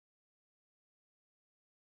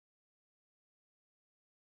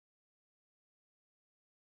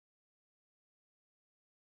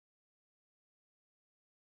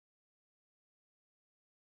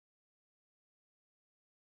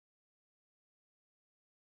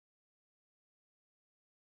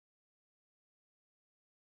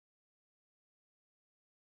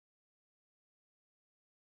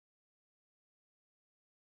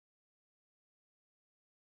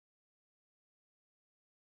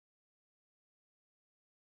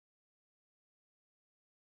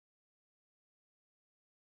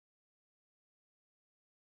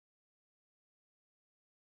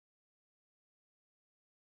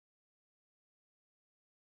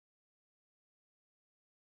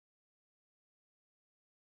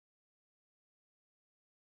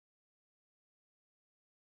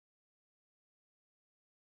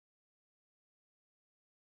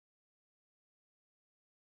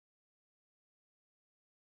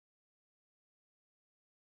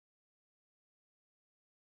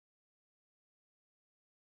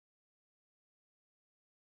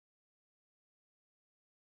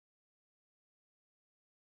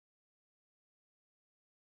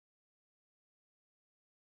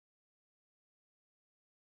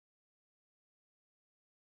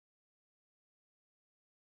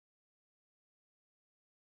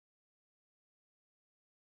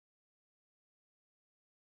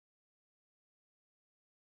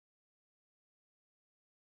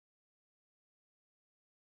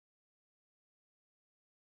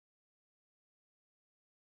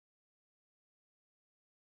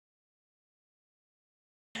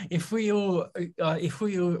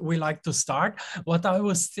we like to start, what I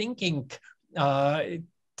was thinking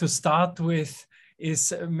to start with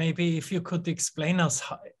is maybe if you could explain us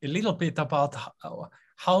a little bit about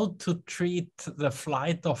how to treat the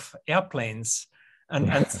flight of airplanes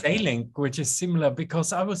and sailing, which is similar,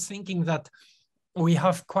 because I was thinking that we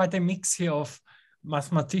have quite a mix here of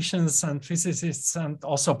mathematicians and physicists and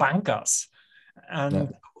also bankers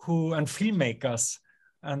and filmmakers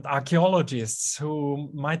and archaeologists who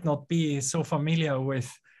might not be so familiar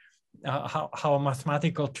with how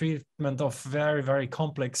mathematical treatment of very, very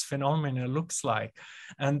complex phenomena looks like.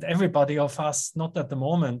 And everybody of us, not at the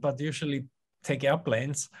moment, but usually take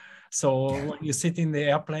airplanes. So when you sit in the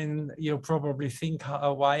airplane, you probably think,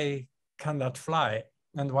 why can that fly?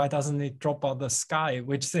 And why doesn't it drop out of the sky?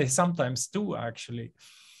 Which they sometimes do, actually,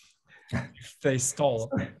 if they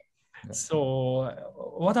stall. So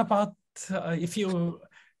what about if you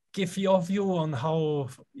give your view on how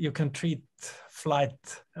you can treat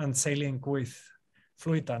flight and sailing with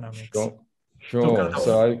fluid dynamics? Sure.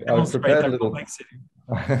 So I prepared a little...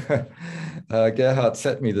 Gerhard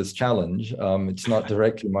set me this challenge. It's not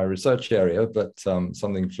directly my research area, but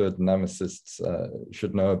something fluid dynamicists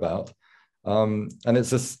should know about. And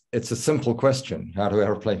it's a simple question: how do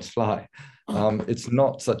airplanes fly? It's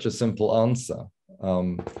not such a simple answer,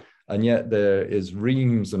 and yet there is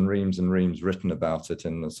reams and reams and reams written about it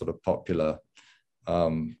in the sort of popular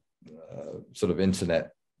sort of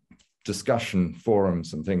internet discussion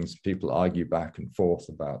forums and things. People argue back and forth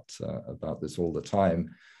about this all the time,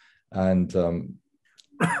 and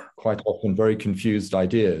quite often very confused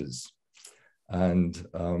ideas. And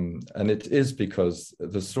it is because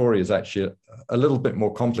the story is actually a little bit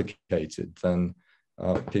more complicated than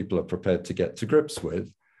people are prepared to get to grips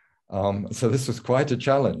with. So this was quite a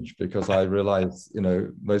challenge, because I realized,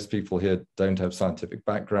 most people here don't have scientific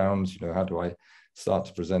backgrounds. How do I start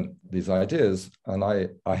to present these ideas? And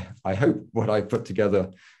I hope what I put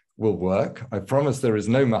together will work. I promise there is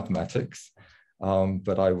no mathematics,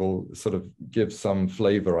 but I will sort of give some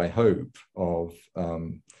flavor, I hope, of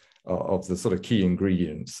the sort of key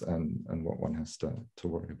ingredients and what one has to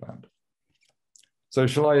worry about. So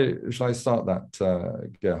shall I start that,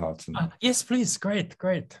 Gerhard? Yes, please. Great.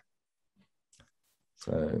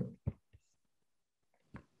 So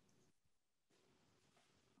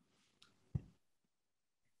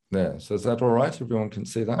there. So is that all right? Everyone can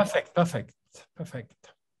see that? Perfect.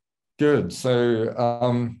 Good.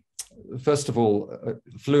 So first of all,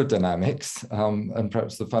 fluid dynamics, and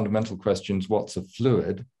perhaps the fundamental questions: what's a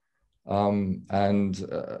fluid? Often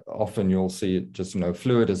you'll see it just,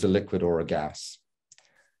 fluid as a liquid or a gas,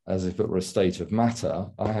 as if it were a state of matter.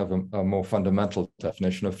 I have a more fundamental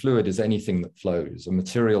definition. A fluid is anything that flows, a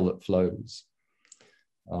material that flows.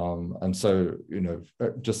 And so,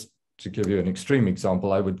 just to give you an extreme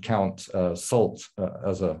example, I would count salt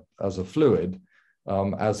as a fluid,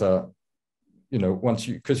 because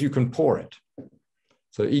you can pour it.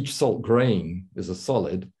 So each salt grain is a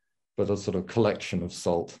solid, but a sort of collection of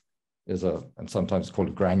salt is and sometimes called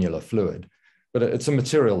a granular fluid, but it's a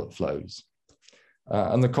material that flows.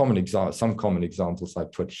 And some common examples I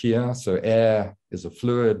put here. So air is a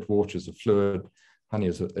fluid, water is a fluid, honey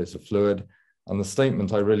is a fluid. And the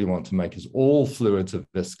statement I really want to make is all fluids are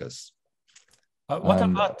viscous. What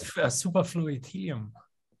about superfluid helium?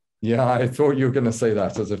 Yeah, I thought you were going to say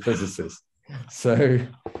that as a physicist. So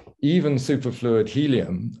even superfluid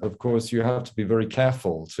helium, of course, you have to be very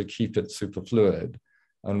careful to keep it superfluid.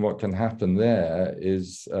 And what can happen there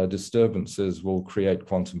is disturbances will create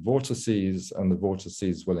quantum vortices, and the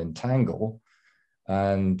vortices will entangle,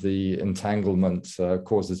 and the entanglement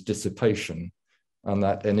causes dissipation, and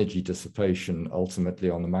that energy dissipation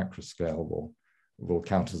ultimately on the macro scale will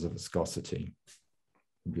count as a viscosity,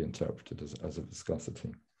 be interpreted as a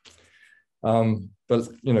viscosity. But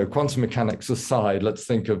quantum mechanics aside, let's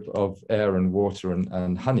think of air and water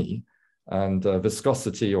and honey, and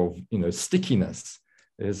viscosity or stickiness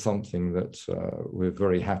is something that we're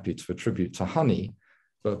very happy to attribute to honey,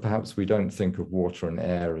 but perhaps we don't think of water and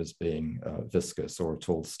air as being viscous or at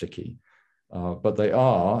all sticky. But they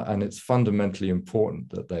are, and it's fundamentally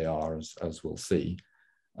important that they are, as we'll see.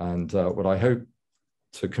 And what I hope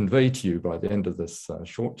to convey to you by the end of this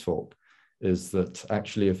short talk is that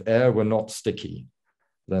actually if air were not sticky,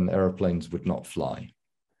 then airplanes would not fly.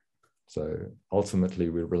 So ultimately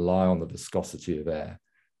we rely on the viscosity of air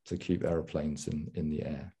to keep airplanes in the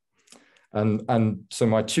air. And so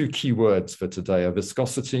my two key words for today are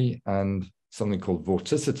viscosity and something called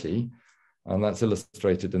vorticity. And that's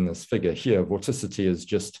illustrated in this figure here. Vorticity is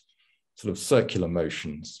just sort of circular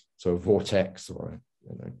motions. So a vortex or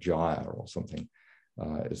a gyre or something.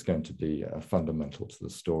 is going to be fundamental to the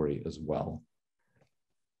story as well.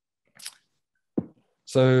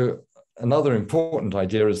 So another important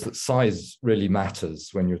idea is that size really matters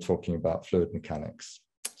when you're talking about fluid mechanics.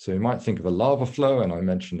 So you might think of a lava flow, and I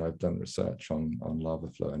mentioned I've done research on lava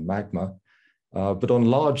flow and magma, but on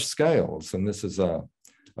large scales, and this is a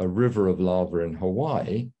river of lava in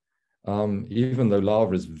Hawaii, even though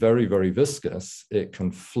lava is very, very viscous, it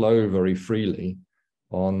can flow very freely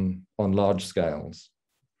on large scales.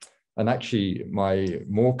 And actually, my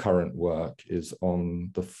more current work is on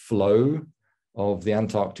the flow of the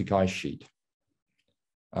Antarctic ice sheet.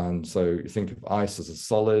 And so you think of ice as a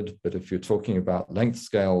solid, but if you're talking about length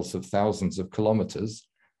scales of thousands of kilometers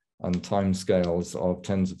and time scales of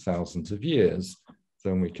tens of thousands of years,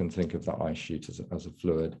 then we can think of the ice sheet as a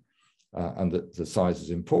fluid, and that the size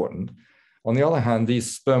is important. On the other hand,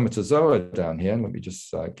 these spermatozoa down here, and let me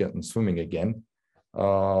just get them swimming again,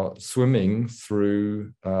 are swimming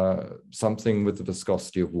through something with the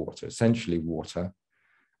viscosity of water, essentially water.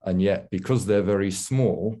 And yet, because they're very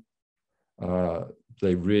small,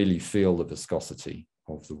 they really feel the viscosity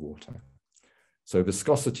of the water. So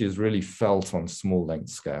viscosity is really felt on small length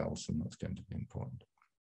scales, and that's going to be important.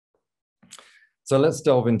 So let's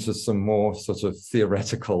delve into some more sort of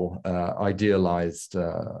theoretical, idealized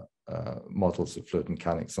models of fluid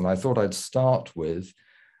mechanics. And I thought I'd start with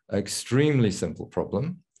an extremely simple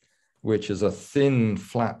problem, which is a thin,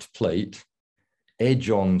 flat plate edge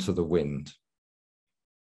on to the wind.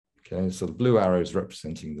 Okay, so the blue arrow is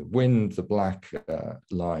representing the wind, the black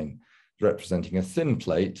line representing a thin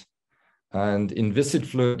plate, and in viscid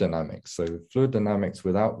fluid dynamics. So fluid dynamics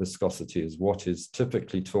without viscosity is what is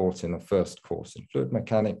typically taught in a first course in fluid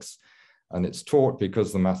mechanics, and it's taught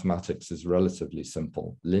because the mathematics is relatively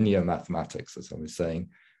simple. Linear mathematics, as I was saying,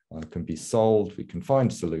 can be solved, we can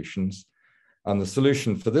find solutions, and the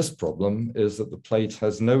solution for this problem is that the plate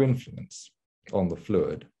has no influence on the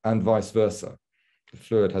fluid, and vice versa. The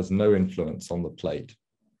fluid has no influence on the plate.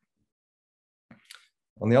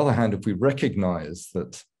 On the other hand, if we recognize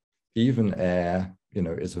that even air,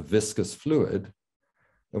 is a viscous fluid,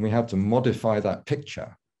 then we have to modify that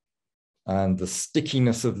picture. And the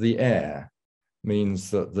stickiness of the air means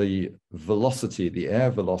that the velocity, the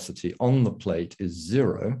air velocity on the plate is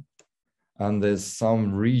 0. And there's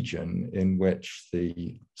some region in which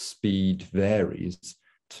the speed varies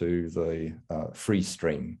to the free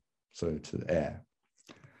stream, so to the air.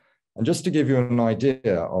 And just to give you an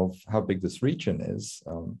idea of how big this region is,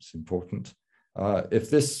 it's important. If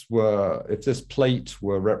this plate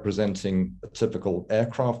were representing a typical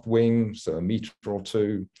aircraft wing, so a meter or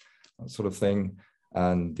two, that sort of thing,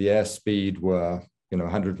 and the airspeed were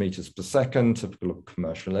 100 meters per second, typical of a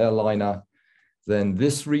commercial airliner, then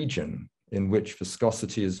this region in which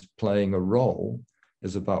viscosity is playing a role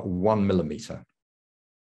is about 1 millimeter.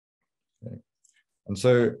 Okay. And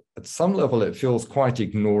so at some level, it feels quite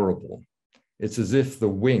ignorable. It's as if the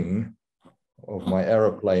wing of my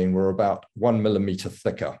aeroplane were about 1 millimeter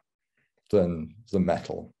thicker than the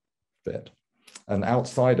metal bit. And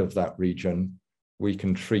outside of that region, we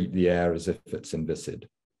can treat the air as if it's inviscid,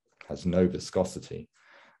 has no viscosity.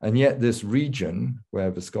 And yet this region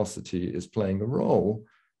where viscosity is playing a role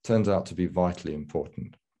turns out to be vitally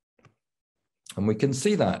important. And we can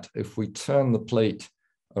see that if we turn the plate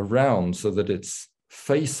around so that it's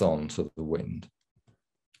face on to the wind.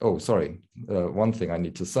 Oh, sorry, one thing I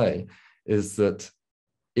need to say is that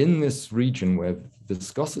in this region where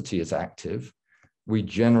viscosity is active, we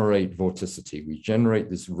generate vorticity, we generate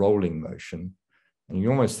this rolling motion. And you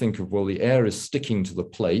almost think of, well, the air is sticking to the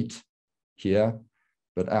plate here,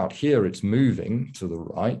 but out here it's moving to the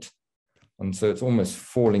right. And so it's almost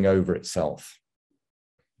falling over itself.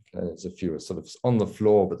 Okay, there's a few sort of on the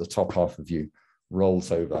floor, but the top half of you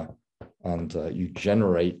rolls over, and you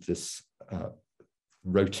generate this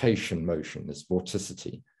rotation motion, this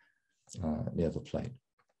vorticity near the plate.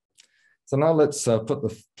 So now let's put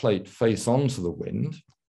the plate face onto the wind.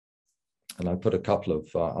 And I put a couple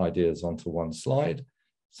of ideas onto one slide.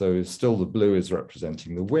 So still the blue is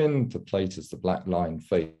representing the wind, the plate is the black line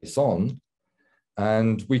face on.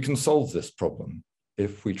 And we can solve this problem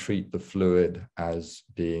if we treat the fluid as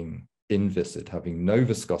being inviscid, having no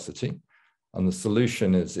viscosity. And the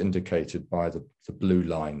solution is indicated by the blue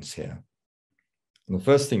lines here. And the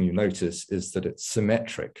first thing you notice is that it's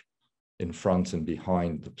symmetric in front and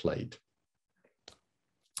behind the plate.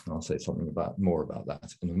 And I'll say something more about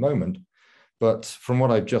that in a moment. But from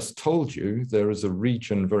what I've just told you, there is a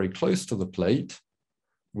region very close to the plate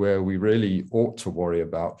where we really ought to worry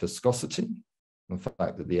about viscosity, the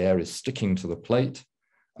fact that the air is sticking to the plate,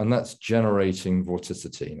 and that's generating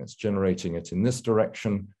vorticity. And it's generating it in this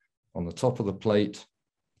direction on the top of the plate,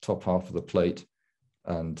 top half of the plate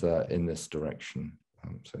and in this direction.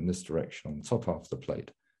 So in this direction on the top half of the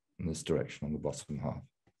plate, in this direction on the bottom half.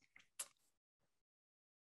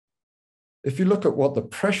 If you look at what the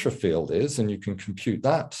pressure field is, and you can compute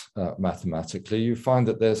that mathematically, you find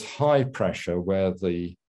that there's high pressure where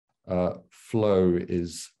the flow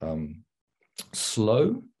is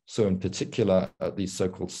slow. So in particular, at these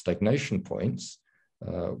so-called stagnation points,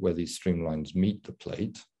 where these streamlines meet the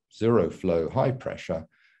plate, zero flow, high pressure,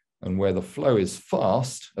 and where the flow is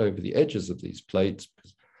fast over the edges of these plates,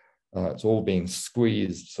 it's all being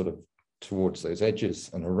squeezed sort of towards those edges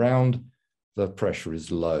and around, the pressure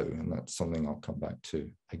is low, and that's something I'll come back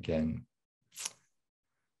to again.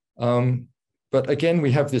 But again,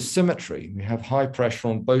 we have this symmetry. We have high pressure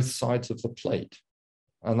on both sides of the plate,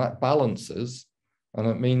 and that balances, and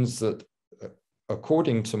it means that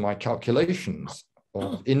according to my calculations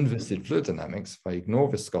of inviscid fluid dynamics, if I ignore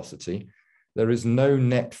viscosity, there is no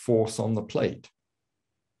net force on the plate.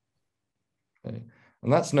 Okay?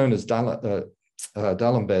 And that's known as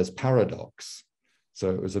D'Alembert's paradox. So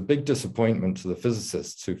it was a big disappointment to the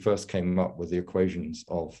physicists who first came up with the equations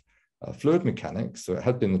of fluid mechanics. So it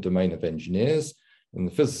had been the domain of engineers, and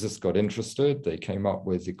the physicists got interested. They came up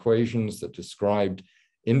with equations that described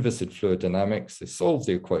inviscid fluid dynamics. They solved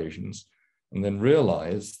the equations and then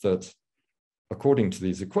realized that according to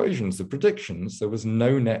these equations, the predictions, there was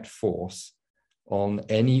no net force on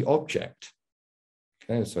any object.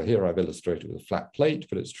 Okay, so here I've illustrated with a flat plate,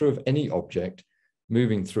 but it's true of any object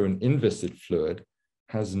moving through an inviscid fluid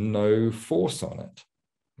has no force on it,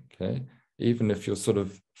 okay? Even if you're sort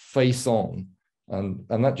of face on, and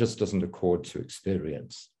that just doesn't accord to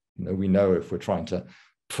experience. You know, we know if we're trying to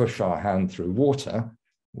push our hand through water,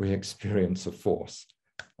 we experience a force,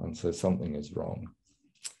 and so something is wrong.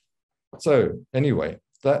 So anyway,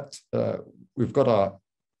 that we've got our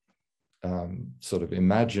sort of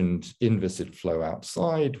imagined inviscid flow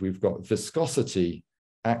outside. We've got viscosity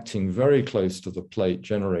acting very close to the plate,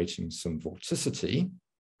 generating some vorticity.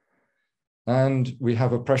 And we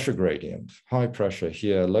have a pressure gradient, high pressure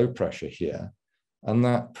here, low pressure here. And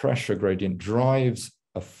that pressure gradient drives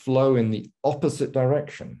a flow in the opposite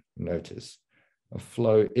direction. Notice a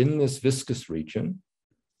flow in this viscous region.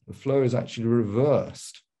 The flow is actually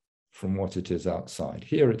reversed from what it is outside.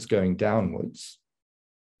 Here it's going downwards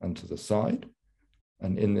and to the side.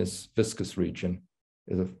 And in this viscous region,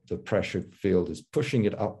 the pressure field is pushing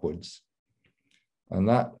it upwards. And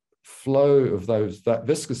that flow of that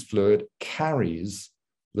viscous fluid carries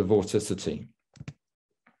the vorticity.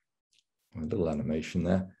 A little animation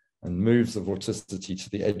there, and moves the vorticity to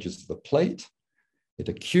the edges of the plate. It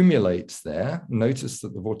accumulates there. Notice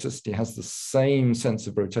that the vorticity has the same sense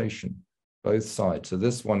of rotation, both sides. So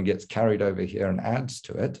this one gets carried over here and adds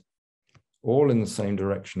to it, all in the same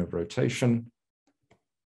direction of rotation,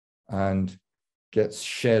 and gets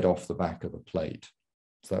shed off the back of the plate.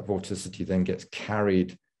 So that vorticity then gets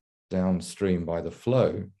carried downstream by the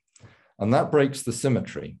flow, and that breaks the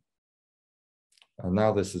symmetry. And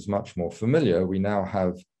now this is much more familiar. We now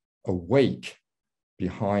have a wake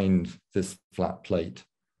behind this flat plate.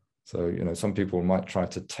 So, you know, some people might try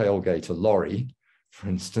to tailgate a lorry, for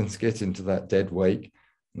instance, get into that dead wake,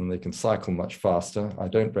 and they can cycle much faster. I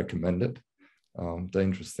don't recommend it.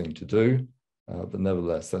 Dangerous thing to do, but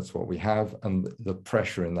nevertheless, that's what we have. And the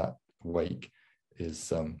pressure in that wake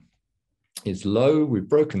is low. We've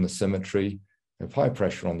broken the symmetry. We have high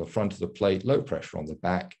pressure on the front of the plate, low pressure on the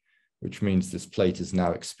back, which means this plate is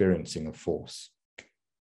now experiencing a force.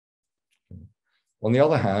 On the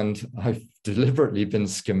other hand, I've deliberately been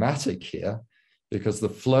schematic here because the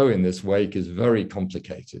flow in this wake is very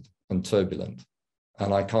complicated and turbulent,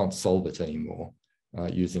 and I can't solve it anymore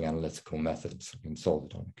using analytical methods. I can solve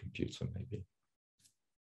it on a computer maybe.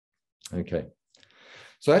 Okay,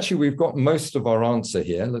 so actually we've got most of our answer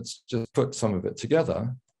here. Let's just put some of it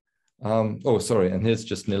together. Oh, sorry, and here's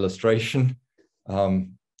just an illustration.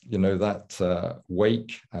 You know, that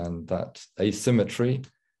wake and that asymmetry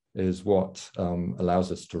is what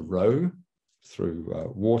allows us to row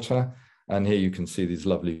through water. And here you can see these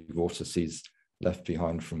lovely vortices left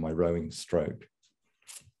behind from my rowing stroke.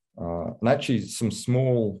 And actually some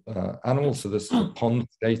small animals. So this is a pond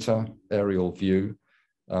skater aerial view.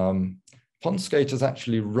 Pond skaters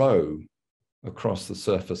actually row across the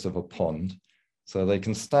surface of a pond. So they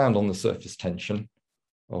can stand on the surface tension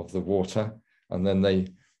of the water, and then they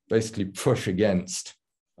basically push against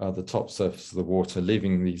the top surface of the water,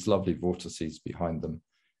 leaving these lovely vortices behind them.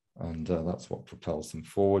 And that's what propels them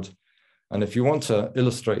forward. And if you want to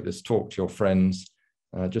illustrate this talk to your friends,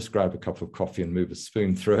 just grab a cup of coffee and move a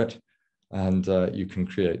spoon through it, and you can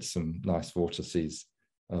create some nice vortices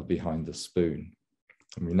behind the spoon.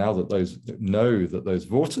 And we now that know that those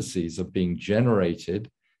vortices are being generated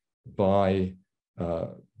by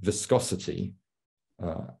viscosity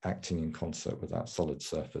acting in concert with that solid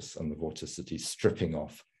surface and the vorticity stripping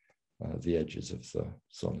off the edges of the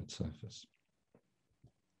solid surface.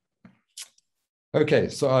 Okay,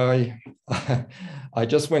 so I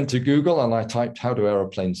just went to Google and I typed "how do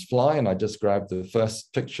aeroplanes fly," and I just grabbed the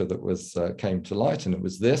first picture that was came to light, and it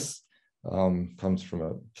was this. Comes from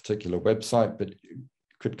a particular website, but it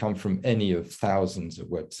could come from any of thousands of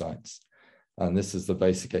websites. And this is the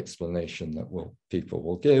basic explanation that people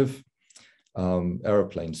will give.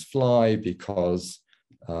 Aeroplanes fly because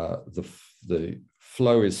the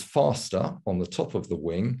flow is faster on the top of the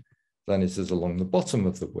wing than it is along the bottom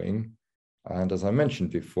of the wing. And as I mentioned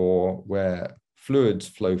before, where fluids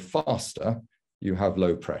flow faster, you have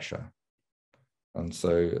low pressure. And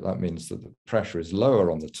so that means that the pressure is lower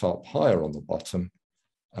on the top, higher on the bottom,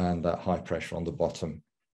 and that high pressure on the bottom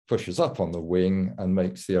pushes up on the wing and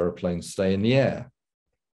makes the aeroplane stay in the air.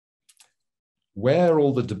 Where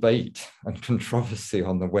all the debate and controversy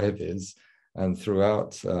on the web is, and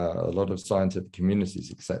throughout a lot of scientific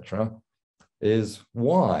communities, etc., is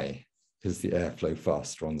why is the airflow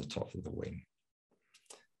faster on the top of the wing?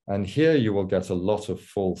 And here you will get a lot of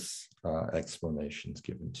false explanations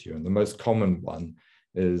given to you. And the most common one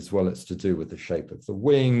is, well, it's to do with the shape of the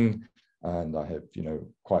wing. And I have,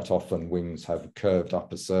 quite often wings have a curved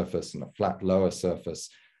upper surface and a flat lower surface.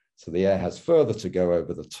 So the air has further to go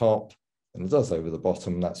over the top than it does over the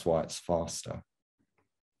bottom. And that's why it's faster.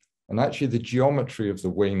 And actually the geometry of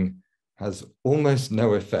the wing has almost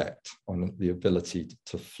no effect on the ability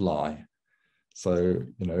to fly. So,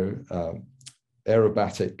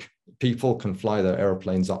 aerobatic people can fly their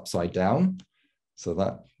aeroplanes upside down. So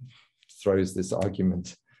that throws this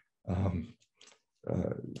argument,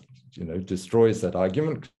 destroys that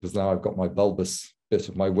argument, because now I've got my bulbous bit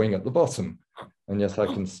of my wing at the bottom, and yet I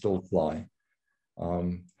can still fly.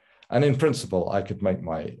 And in principle, I could make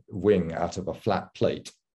my wing out of a flat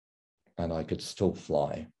plate, and I could still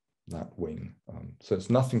fly that wing. So it's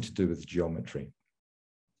nothing to do with geometry.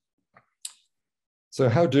 So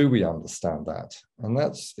how do we understand that? And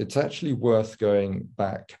it's actually worth going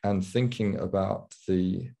back and thinking about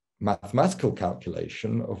the mathematical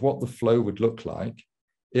calculation of what the flow would look like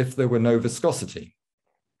if there were no viscosity.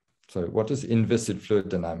 So what does inviscid fluid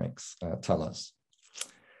dynamics tell us?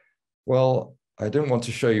 Well, I didn't want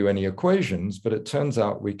to show you any equations, but it turns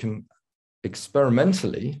out we can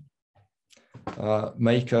experimentally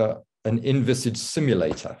make an inviscid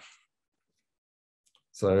simulator.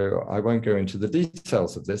 So I won't go into the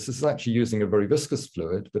details of this. This is actually using a very viscous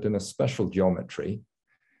fluid, but in a special geometry,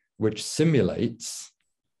 which simulates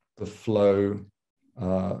the flow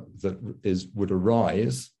that would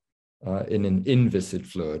arise in an inviscid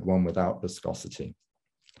fluid, one without viscosity.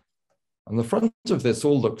 And the front of this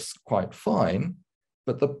all looks quite fine,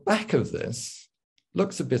 but the back of this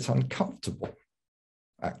looks a bit uncomfortable,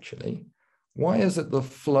 actually. Why is it the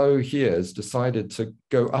flow here has decided to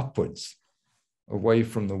go upwards, away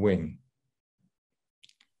from the wing?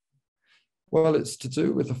 Well, it's to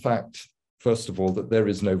do with the fact, first of all, that there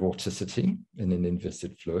is no vorticity in an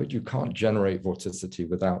inviscid fluid. You can't generate vorticity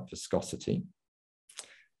without viscosity.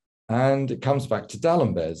 And it comes back to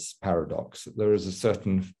D'Alembert's paradox, that there is a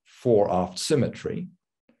certain fore-aft symmetry.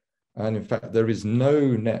 And in fact, there is no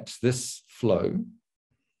net. This flow,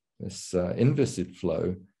 this inviscid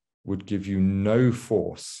flow, would give you no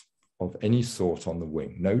force of any sort on the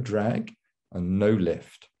wing, no drag and no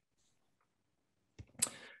lift.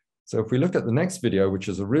 So if we look at the next video, which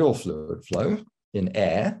is a real fluid flow in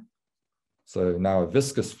air, so now a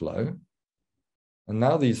viscous flow, and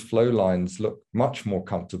now these flow lines look much more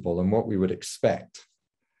comfortable than what we would expect.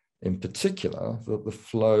 In particular, that the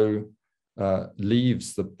flow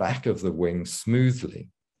leaves the back of the wing smoothly.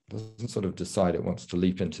 It doesn't sort of decide it wants to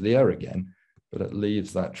leap into the air again, but it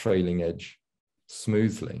leaves that trailing edge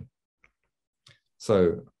smoothly.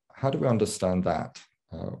 So how do we understand that?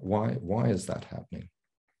 Why is that happening?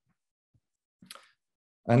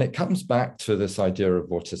 And it comes back to this idea of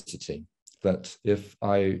vorticity, that if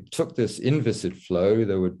I took this inviscid flow,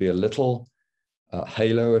 there would be a little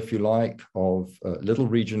halo, if you like, of a little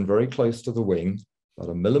region very close to the wing, about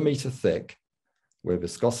 1 millimeter thick, where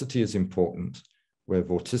viscosity is important, where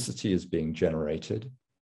vorticity is being generated.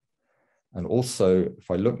 And also, if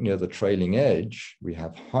I look near the trailing edge, we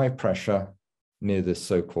have high pressure near this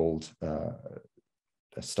so-called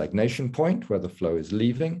stagnation point where the flow is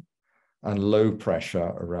leaving, and low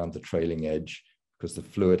pressure around the trailing edge because the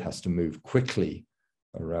fluid has to move quickly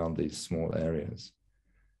around these small areas.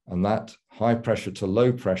 And that high pressure to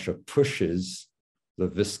low pressure pushes the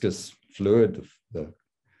viscous fluid, the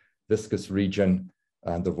viscous region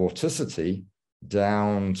and the vorticity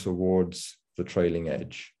down towards the trailing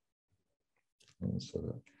edge. And so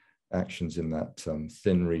the actions in that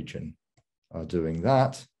thin region are doing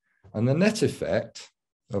that. And the net effect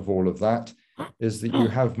of all of that is that you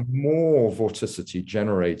have more vorticity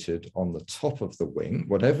generated on the top of the wing,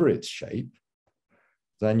 whatever its shape,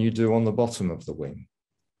 than you do on the bottom of the wing.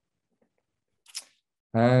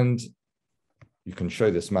 And you can show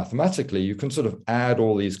this mathematically. You can sort of add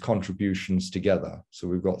all these contributions together. So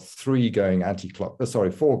we've got four going anti-clockwise.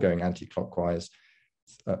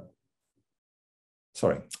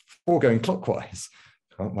 Four going clockwise.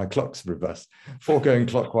 Oh, my clock's reversed. 4 going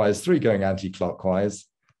clockwise, 3 going anti-clockwise.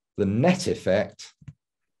 The net effect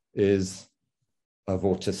is a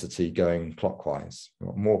vorticity going clockwise,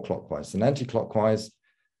 more clockwise than anti-clockwise.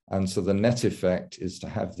 And so the net effect is to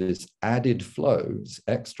have this added flow, this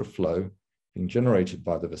extra flow being generated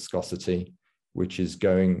by the viscosity, which is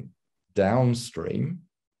going downstream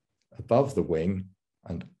above the wing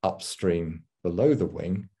and upstream below the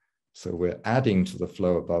wing. So we're adding to the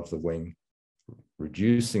flow above the wing,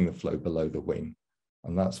 reducing the flow below the wing.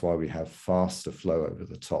 And that's why we have faster flow over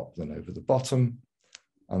the top than over the bottom.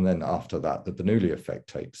 And then after that, the Bernoulli effect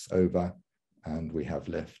takes over and we have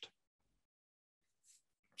lift.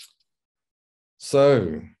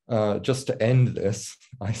 So just to end this,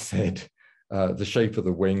 I said the shape of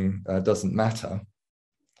the wing doesn't matter.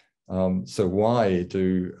 So why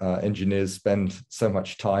do engineers spend so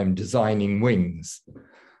much time designing wings?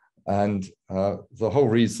 And the whole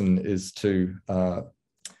reason is to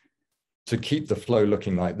keep the flow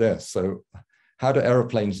looking like this. So how do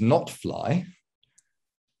aeroplanes not fly?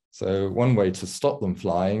 So one way to stop them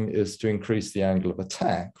flying is to increase the angle of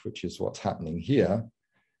attack, which is what's happening here.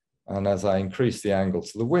 And as I increase the angle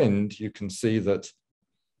to the wind, you can see that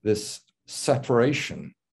this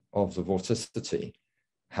separation of the vorticity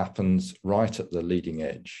happens right at the leading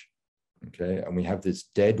edge. Okay, and we have this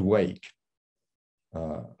dead wake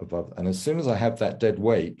above. And as soon as I have that dead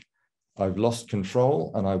wake, I've lost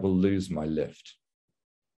control and I will lose my lift.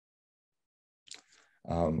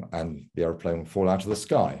 And the airplane will fall out of the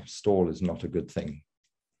sky. Stall is not a good thing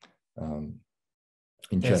in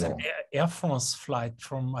There's general. an Air France flight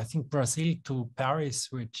from, I think, Brazil to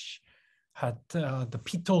Paris, which had the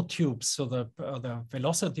pitot tubes, so the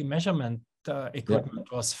velocity measurement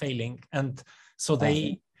equipment was failing. And so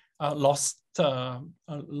they lost the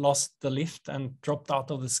lift and dropped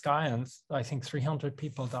out of the sky, and I think 300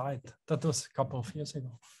 people died. That was a couple of years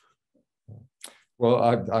ago. Well,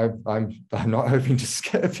 I'm not hoping to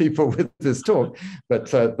scare people with this talk,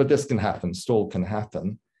 but this can happen. Stall can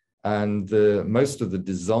happen, and most of the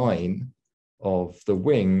design of the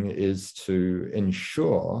wing is to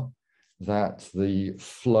ensure that the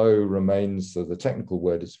flow remains. So the technical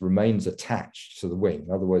word is remains attached to the wing.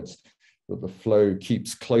 In other words, that the flow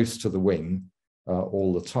keeps close to the wing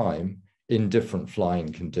all the time in different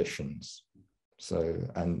flying conditions. So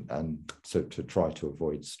and so to try to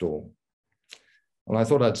avoid stall. And I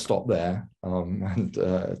thought I'd stop there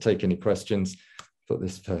and take any questions. Put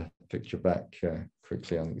this picture back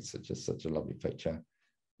quickly. I think it's just such a lovely picture,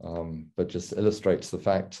 but just illustrates the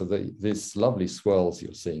fact that these lovely swirls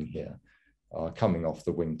you're seeing here are coming off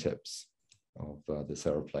the wingtips of this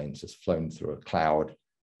aeroplane, just flown through a cloud,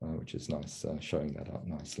 which is nice, showing that up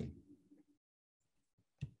nicely.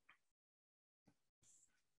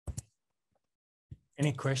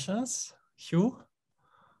 Any questions, Hugh?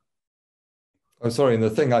 Oh, sorry, and the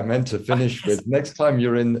thing I meant to finish with, next time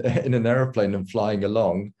you're in an airplane and flying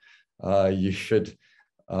along, you should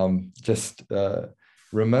just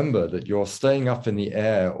remember that you're staying up in the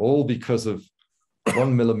air all because of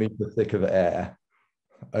 1 millimeter thick of air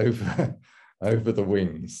over the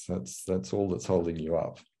wings. That's all that's holding you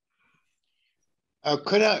up.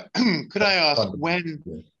 Could I ask when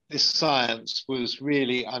this science was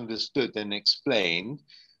really understood and explained,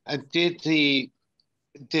 and did the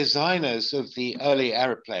designers of the early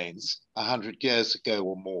airplanes 100 years ago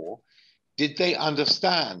or more, did they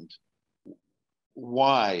understand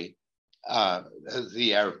why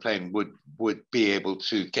the airplane would be able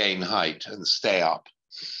to gain height and stay up?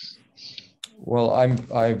 Well,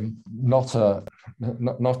 I'm not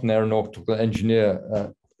an aeronautical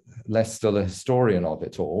engineer, less still a historian of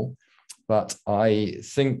it all, but I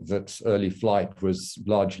think that early flight was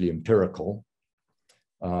largely empirical.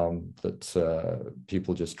 That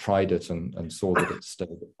people just tried it and saw that it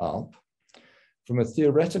stayed up. From a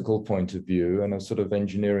theoretical point of view and a sort of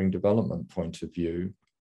engineering development point of view,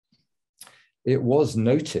 it was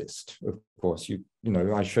noticed, of course, you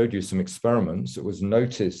know, I showed you some experiments. It was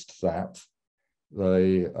noticed that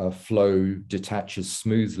the flow detaches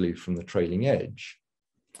smoothly from the trailing edge.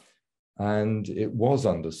 And it was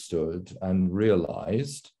understood and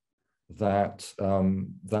realized that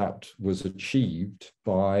that was achieved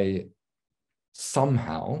by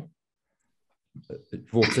somehow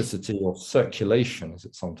vorticity or circulation, as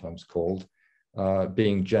it's sometimes called,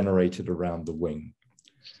 being generated around the wing.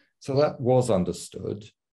 So that was understood.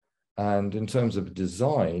 And in terms of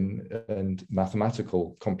design and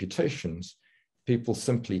mathematical computations, people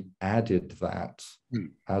simply added that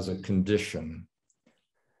as a condition.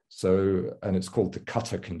 So, and it's called the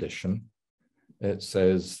Cutter condition. It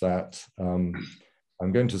says that I'm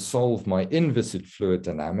going to solve my inviscid fluid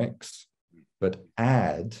dynamics, but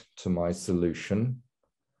add to my solution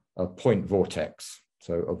a point vortex,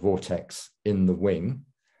 so a vortex in the wing.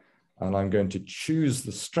 And I'm going to choose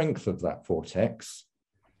the strength of that vortex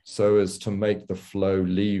so as to make the flow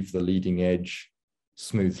leave the leading edge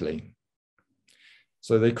smoothly.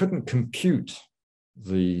 So they couldn't compute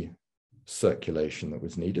the circulation that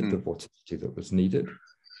was needed, the vorticity that was needed,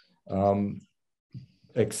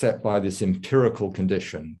 except by this empirical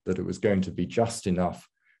condition that it was going to be just enough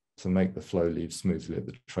to make the flow leave smoothly at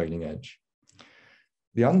the trailing edge.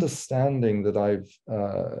 The understanding that I've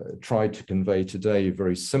tried to convey today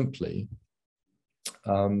very simply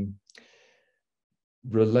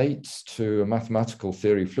relates to a mathematical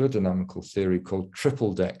theory, fluid dynamical theory called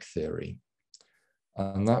triple deck theory.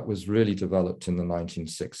 And that was really developed in the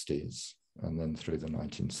 1960s and then through the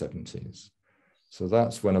 1970s. So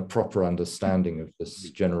that's when a proper understanding of this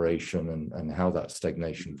generation and how that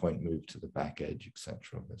stagnation point moved to the back edge,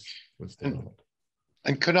 etc., was developed.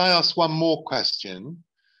 And could I ask one more question?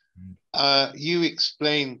 You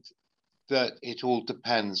explained that it all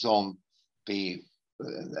depends on the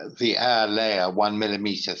air layer 1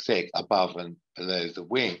 millimeter thick above and below the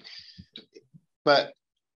wing. But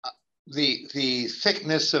the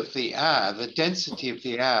thickness of the air, the density of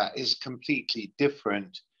the air is completely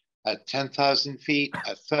different at 10,000 feet,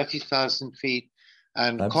 at 30,000 feet.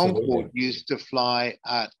 And Absolutely. Concorde used to fly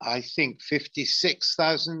at, I think,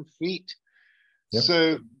 56,000 feet. Yep.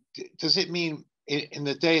 So does it mean in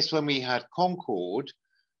the days when we had Concorde,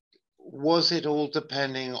 was it all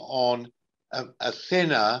depending on a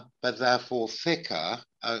thinner, but therefore thicker,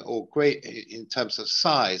 or great in terms of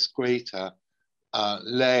size, greater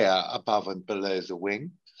layer above and below the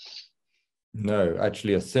wing? No,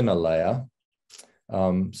 actually a thinner layer.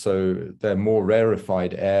 So their more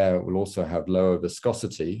rarefied air will also have lower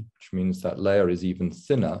viscosity, which means that layer is even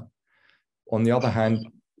thinner. On the other hand,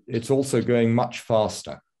 it's also going much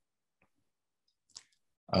faster.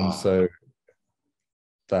 And so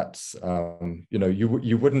that's, you know,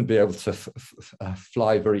 you wouldn't be able to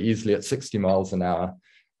fly very easily at 60 miles an hour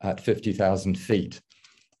at 50,000 feet.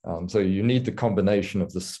 So you need the combination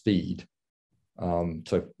of the speed.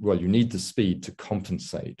 Well, you need the speed to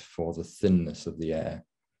compensate for the thinness of the air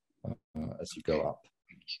as you go up.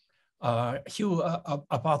 Hugh,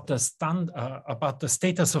 about the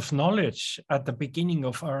status of knowledge at the beginning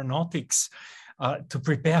of aeronautics, to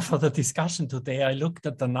prepare for the discussion today, I looked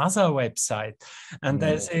at the NASA website, and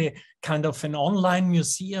there's a kind of an online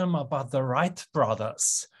museum about the Wright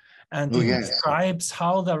brothers, and it describes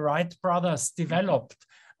how the Wright brothers developed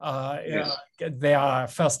their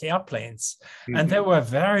first airplanes, and they were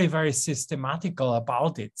very, very systematical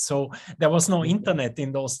about it. So there was no internet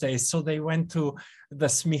in those days, so they went to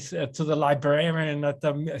the librarian at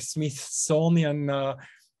the Smithsonian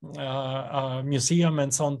museum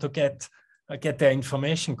and so on to get their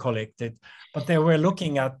information collected. But they were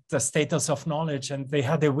looking at the status of knowledge, and they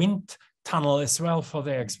had a wind tunnel as well for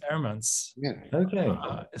their experiments. Yeah. Okay.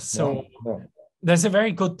 So there's a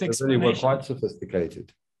very good explanation. They really were quite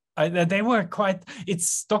sophisticated. They were quite,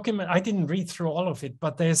 it's document. I didn't read through all of it,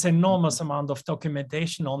 but there's enormous amount of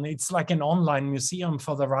documentation on it. It's like an online museum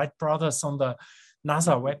for the Wright brothers on the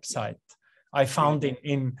NASA website. I found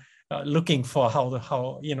in looking for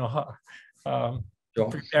how you know,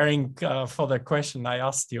 preparing for the question I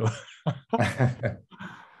asked you.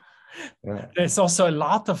 There's also a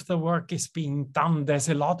lot of the work is being done. There's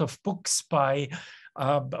a lot of books by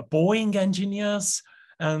Boeing engineers.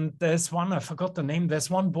 And there's one, I forgot the name,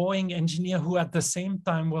 there's one Boeing engineer who at the same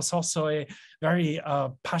time was also a very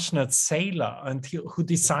passionate sailor, and who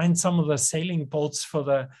designed some of the sailing boats for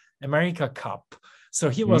the America Cup. So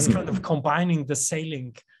he was kind of combining the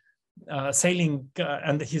sailing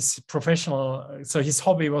and his professional, so his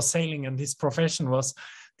hobby was sailing and his profession was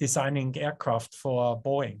designing aircraft for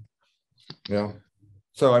Boeing. Yeah.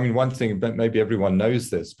 So, I mean, one thing, but maybe everyone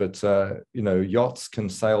knows this, but, you know, yachts can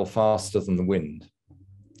sail faster than the wind.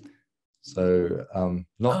 So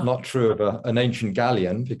not true of an ancient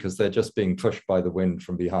galleon, because they're just being pushed by the wind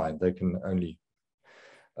from behind. They can only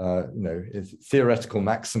theoretical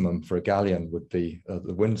maximum for a galleon would be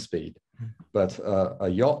the wind speed. But a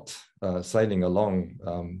yacht sailing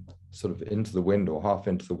along sort of into the wind or half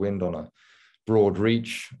into the wind on a broad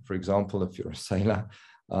reach, for example, if you're a sailor,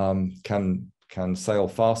 can sail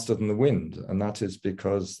faster than the wind. And that is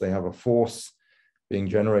because they have a force being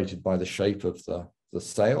generated by the shape of the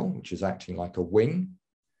sail, which is acting like a wing.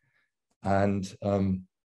 And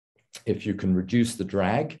if you can reduce the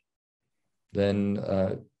drag, then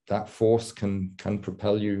that force can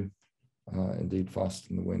propel you indeed faster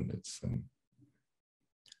than the wind. It's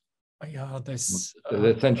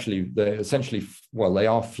they're essentially well, they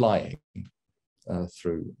are flying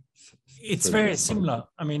through. It's very similar.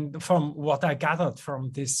 I mean, from what I gathered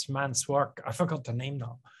from this man's work, I forgot the name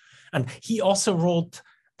now, and he also wrote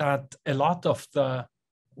that a lot of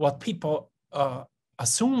what people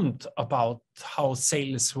assumed about how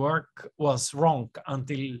sails work was wrong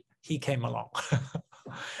until he came along.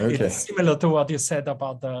 Okay. It's similar to what you said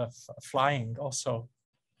about the flying also.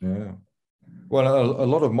 Yeah. Well, a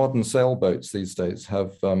lot of modern sailboats these days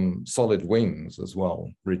have solid wings as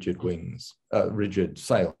well, rigid wings, rigid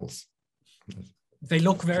sails. They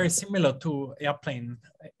look very similar to airplane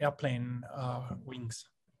wings.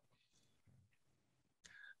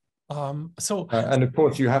 And of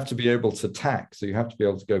course, you have to be able to tack. So you have to be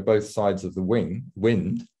able to go both sides of the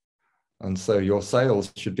wind. And so your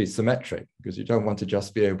sails should be symmetric, because you don't want to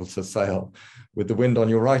just be able to sail with the wind on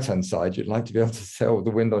your right-hand side. You'd like to be able to sail with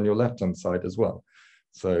the wind on your left-hand side as well.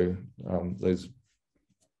 So those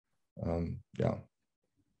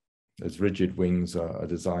rigid wings are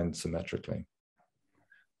designed symmetrically.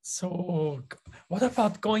 So what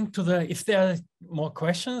about going to if there are more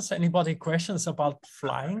questions, anybody questions about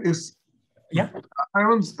flying? Yes. Yeah. I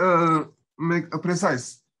want to make a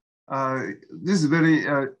precise. This is very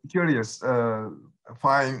curious,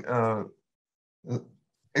 fine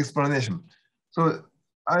explanation. So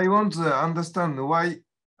I want to understand why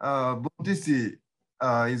vorticity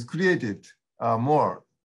is created more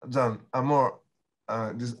than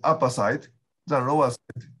this upper side than lower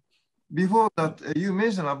side. Before that, you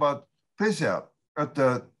mentioned about pressure at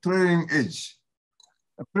the trailing edge.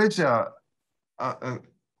 Pressure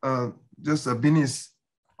just beneath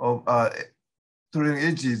of trailing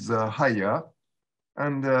edge is higher,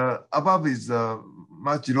 and above is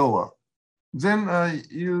much lower. Then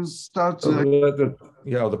you start.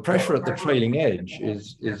 The pressure at the trailing edge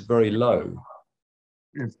is very low.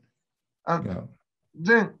 Yes.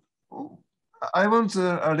 Then I want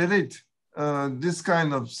to relate this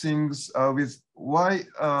kind of things with why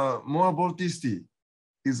more vorticity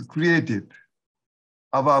is created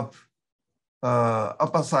above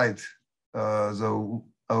upper side the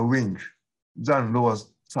wing than lower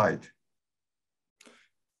side.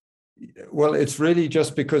 Well, it's really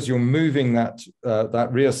just because you're moving that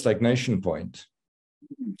rear stagnation point.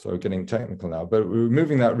 So we're getting technical now, but we're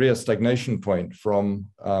moving that rear stagnation point from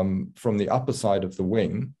the upper side of the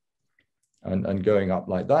wing and going up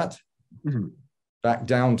like that, back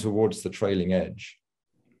down towards the trailing edge.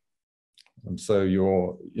 And so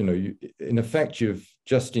in effect, you've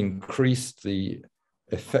just increased the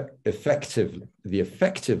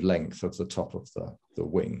effective length of the top of the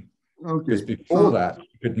wing. Okay. Because before that,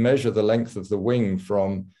 you could measure the length of the wing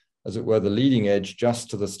from, as it were, the leading edge just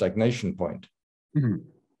to the stagnation point. And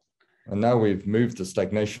now we've moved the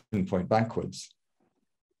stagnation point backwards.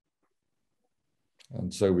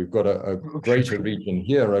 And so we've got a greater region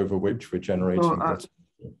here over which we're generating.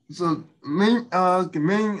 So main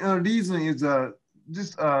reason is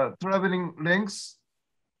this traveling length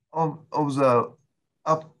of the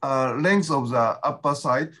length of the upper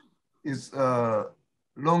side is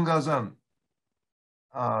longer than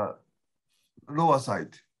lower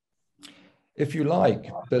side. If you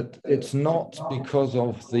like, but it's not because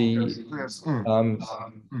of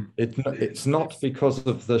it's not because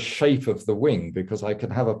of the shape of the wing, because I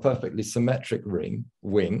could have a perfectly symmetric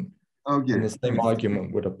wing, okay, and the same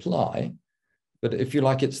argument would apply. But if you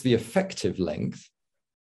like, it's the effective length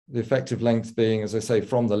being, as I say,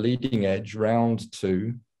 from the leading edge round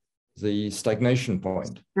to the stagnation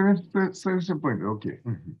point. Stagnation point, okay.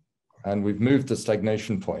 And we've moved the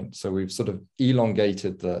stagnation point, so we've sort of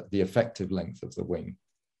elongated the effective length of the wing.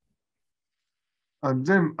 And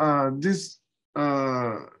then this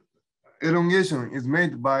elongation is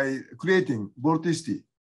made by creating vorticity.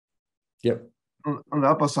 Yep. On the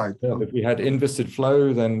upper side. Yeah, if we had inviscid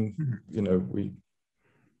flow, then we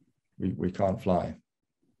can't fly.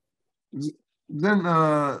 Then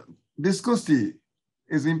viscosity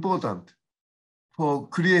is important for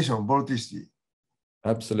creation of vorticity.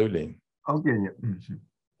 Absolutely. Okay.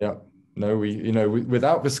 Yeah. No,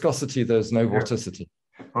 without viscosity, there's no vorticity.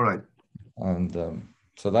 All right. And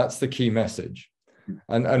so that's the key message.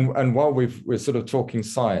 And while we're sort of talking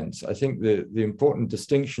science, I think the important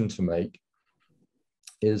distinction to make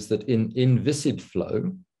is that in viscid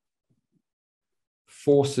flow,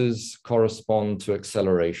 forces correspond to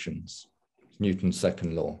accelerations. Newton's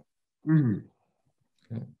second law. Mm-hmm.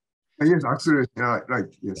 Okay. Yes, acceleration. Right.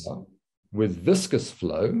 Yes. With viscous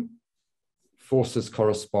flow, forces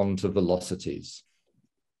correspond to velocities.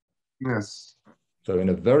 Yes. So in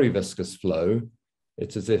a very viscous flow,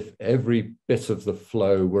 it's as if every bit of the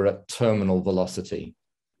flow were at terminal velocity.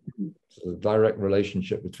 So the direct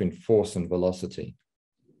relationship between force and velocity.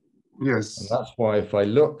 Yes. And that's why if I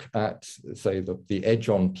look at, say, the edge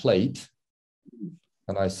on plate,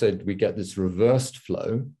 and I said we get this reversed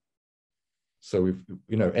flow. So we've,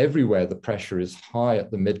 everywhere the pressure is high at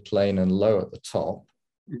the midplane and low at the top.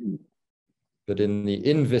 But in the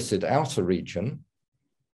inviscid outer region,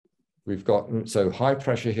 we've got, so high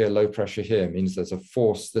pressure here, low pressure here means there's a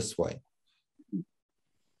force this way. And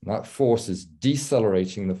that force is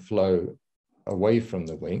decelerating the flow away from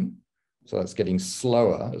the wing. So that's getting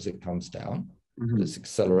slower as it comes down. It's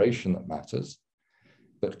acceleration that matters.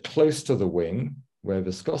 But close to the wing, where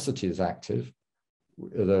viscosity is active,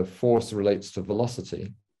 the force relates to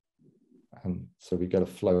velocity. And so we get a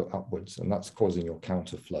flow upwards, and that's causing your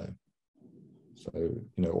counterflow. So,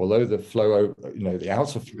 although the flow, the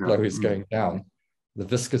outer flow is going down, the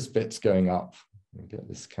viscous bit's going up. We get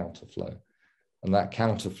this counterflow. And that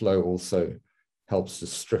counterflow also helps to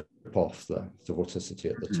strip off the vorticity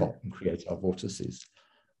at the top and create our vortices,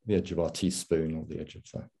 the edge of our teaspoon or the edge of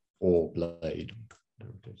the ore blade.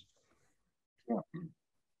 Yeah.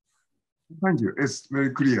 Thank you. It's very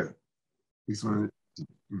clear.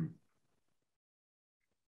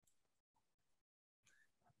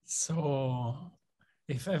 So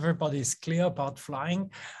if everybody's clear about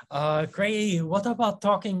flying, Grae, what about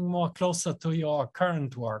talking more closer to your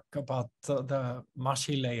current work about the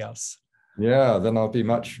mushy layers? Yeah, then I'll be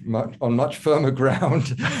on much firmer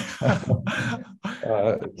ground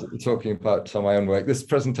talking about my own work. This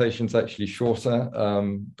presentation is actually shorter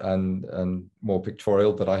and more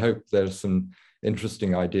pictorial, but I hope there's some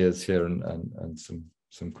interesting ideas here and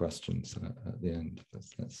some questions at the end.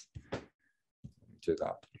 Let's do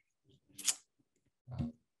that.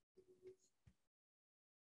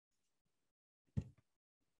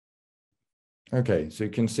 Okay, so you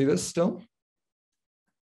can see this still?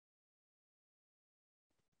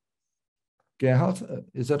 Gerhard,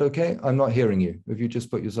 is that okay? I'm not hearing you. If you just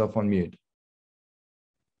put yourself on mute.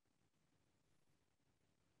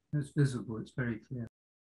 It's visible, it's very clear.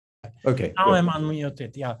 Okay. Now I'm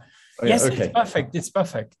unmuted, yeah. Oh, yes, okay. It's perfect, it's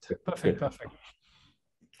perfect. Perfect, Good. perfect.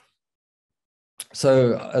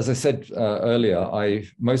 So, as I said earlier,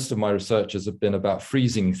 most of my researches have been about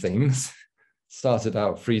freezing things. Started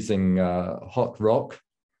out freezing hot rock.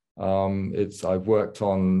 I've worked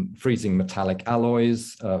on freezing metallic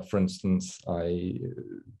alloys. For instance, I've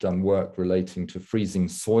done work relating to freezing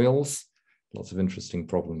soils. Lots of interesting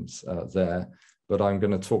problems there. But I'm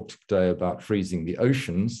going to talk today about freezing the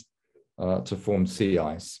oceans to form sea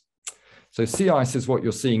ice. So sea ice is what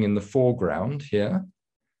you're seeing in the foreground here.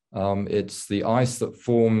 It's the ice that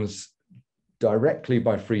forms directly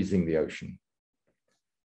by freezing the ocean.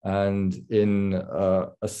 And in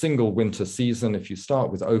a single winter season, if you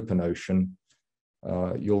start with open ocean,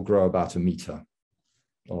 you'll grow about 1 meter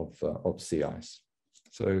of sea ice.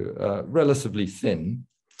 So relatively thin.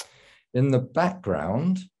 In the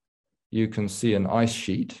background, you can see an ice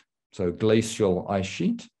sheet, so glacial ice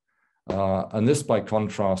sheet. And this, by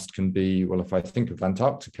contrast, can be, well, if I think of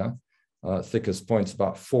Antarctica, thickest point's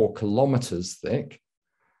about 4 kilometers thick.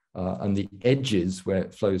 And the edges where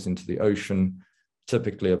it flows into the ocean,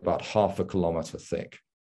 typically about 0.5 kilometer thick.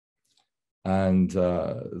 And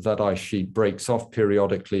that ice sheet breaks off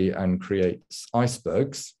periodically and creates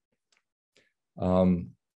icebergs.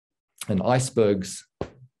 And icebergs,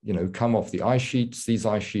 come off the ice sheets. These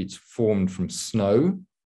ice sheets formed from snow.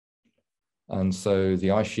 And so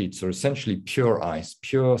the ice sheets are essentially pure ice,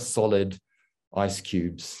 pure solid ice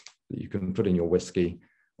cubes that you can put in your whiskey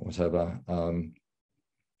or whatever.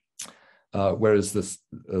 Whereas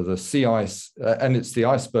the sea ice, and it's the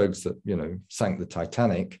icebergs that, sank the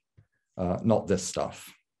Titanic, not this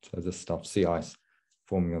stuff. So this stuff, sea ice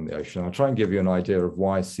forming on the ocean. I'll try and give you an idea of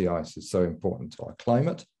why sea ice is so important to our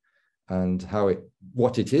climate and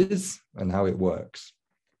what it is and how it works.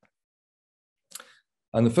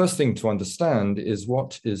 And the first thing to understand is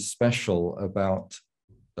what is special about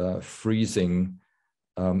freezing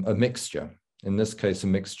a mixture, in this case, a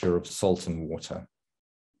mixture of salt and water.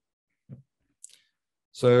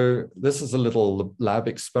 So this is a little lab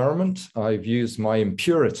experiment. I've used my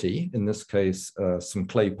impurity, in this case, some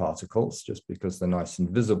clay particles, just because they're nice and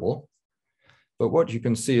visible. But what you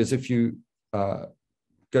can see is if you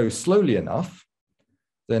go slowly enough,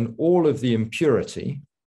 then all of the impurity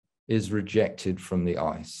is rejected from the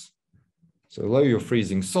ice. So although you're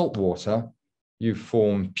freezing salt water, you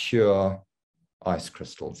form pure ice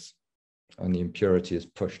crystals, and the impurity is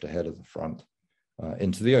pushed ahead of the front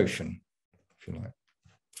into the ocean, if you like.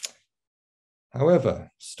 However,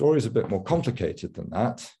 the story is a bit more complicated than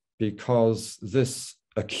that, because this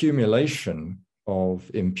accumulation of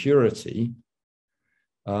impurity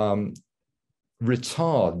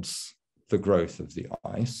retards the growth of the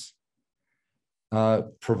ice,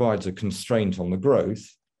 provides a constraint on the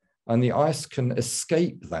growth, and the ice can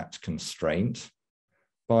escape that constraint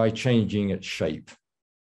by changing its shape.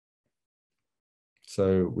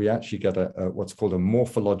 So we actually get what's called a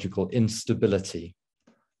morphological instability,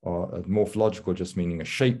 or a morphological just meaning a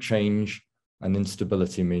shape change, and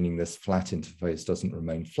instability meaning this flat interface doesn't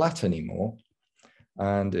remain flat anymore.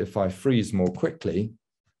 And if I freeze more quickly,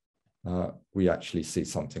 we actually see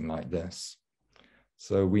something like this.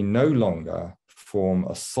 So we no longer form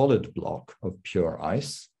a solid block of pure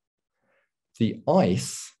ice. The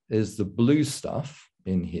ice is the blue stuff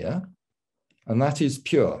in here, and that is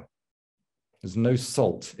pure. There's no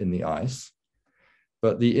salt in the ice,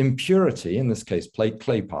 but the impurity, in this case,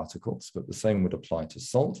 clay particles, but the same would apply to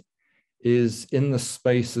salt, is in the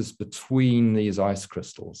spaces between these ice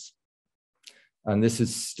crystals. And this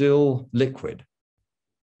is still liquid.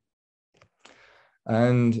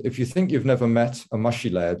 And if you think you've never met a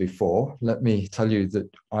mushy layer before, let me tell you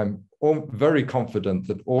that I'm very confident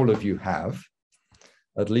that all of you have,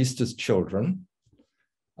 at least as children,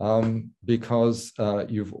 because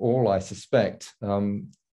you've all, I suspect,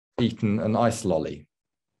 eaten an ice lolly.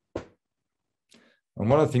 And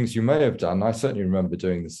one of the things you may have done, I certainly remember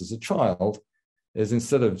doing this as a child, is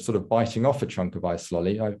instead of sort of biting off a chunk of ice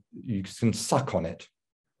lolly, you can suck on it.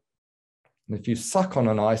 And if you suck on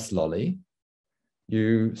an ice lolly,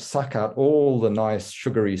 you suck out all the nice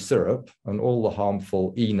sugary syrup and all the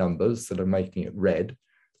harmful E numbers that are making it red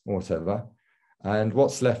or whatever. And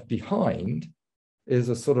what's left behind is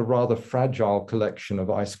a sort of rather fragile collection of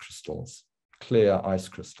ice crystals, clear ice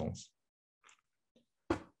crystals.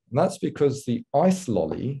 And that's because the ice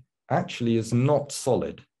lolly actually is not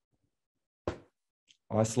solid.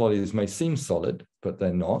 Ice lollies may seem solid, but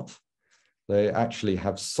they're not. They actually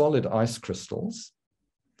have solid ice crystals.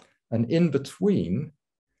 And in between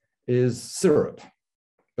is syrup.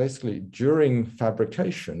 Basically, during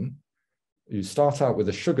fabrication, you start out with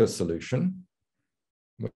a sugar solution.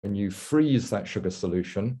 When you freeze that sugar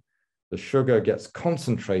solution, the sugar gets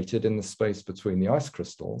concentrated in the space between the ice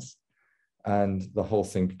crystals, and the whole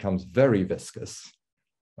thing becomes very viscous,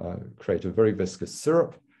 create a very viscous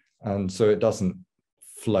syrup. And so it doesn't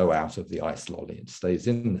flow out of the ice lolly, it stays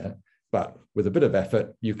in there. But with a bit of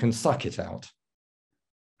effort, you can suck it out.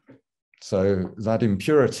 So that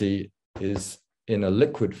impurity is in a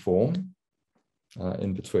liquid form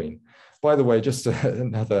in between. By the way, just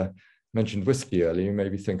another, mentioned whiskey earlier, you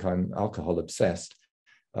maybe think I'm alcohol obsessed.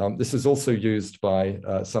 This is also used by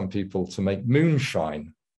some people to make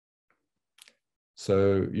moonshine.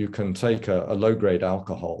 So you can take a low-grade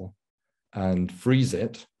alcohol and freeze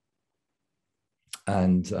it,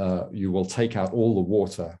 and you will take out all the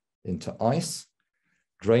water into ice,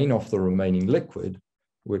 drain off the remaining liquid,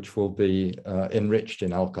 which will be enriched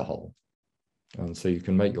in alcohol. And so you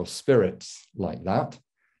can make your spirits like that.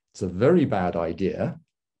 It's a very bad idea,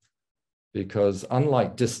 because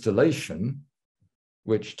unlike distillation,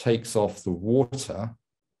 which takes off the water,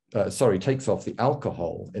 takes off the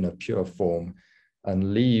alcohol in a pure form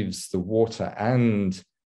and leaves the water and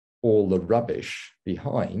all the rubbish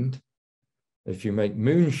behind, if you make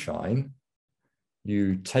moonshine,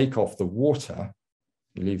 you take off the water,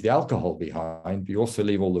 you leave the alcohol behind, but you also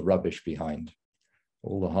leave all the rubbish behind,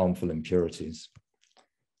 all the harmful impurities.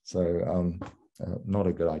 So not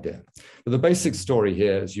a good idea. But the basic story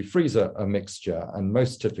here is you freeze a mixture, and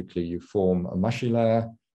most typically you form a mushy layer,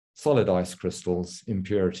 solid ice crystals,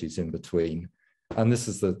 impurities in between. And this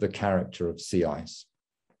is the character of sea ice.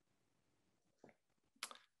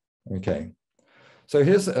 Okay. So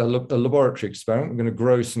here's a laboratory experiment. We're going to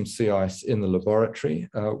grow some sea ice in the laboratory.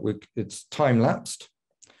 It's time-lapsed.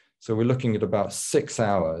 So we're looking at about 6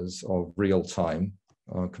 hours of real time,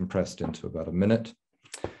 compressed into about a minute.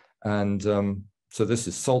 And so this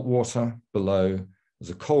is salt water below. There's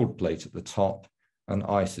a cold plate at the top, and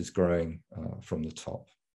ice is growing from the top.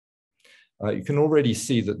 You can already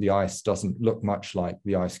see that the ice doesn't look much like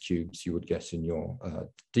the ice cubes you would get in your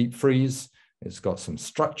deep freeze. It's got some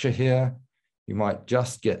structure here. You might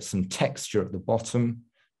just get some texture at the bottom.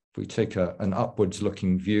 If we take an upwards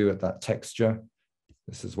looking view at that texture,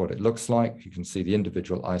 this is what it looks like. You can see the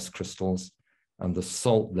individual ice crystals, and the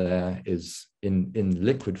salt there is in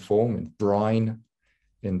liquid form, in brine,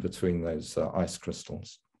 in between those ice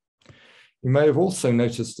crystals. You may have also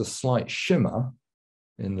noticed a slight shimmer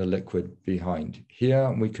in the liquid behind here,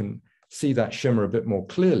 and we can see that shimmer a bit more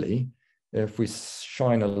clearly if we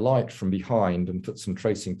shine a light from behind and put some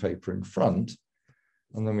tracing paper in front,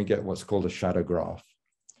 and then we get what's called a shadow graph.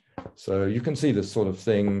 So you can see this sort of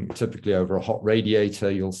thing typically over a hot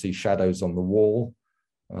radiator. You'll see shadows on the wall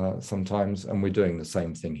sometimes, and we're doing the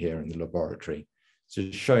same thing here in the laboratory. So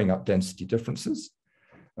just showing up density differences.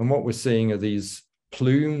 And what we're seeing are these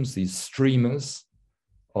plumes, these streamers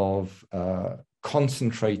of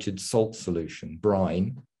concentrated salt solution,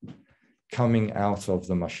 brine, coming out of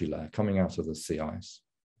the mushy layer, coming out of the sea ice.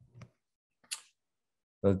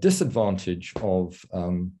 The disadvantage of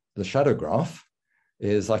the shadow graph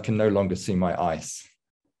is I can no longer see my ice.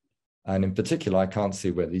 And in particular, I can't see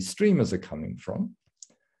where these streamers are coming from.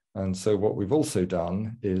 And so what we've also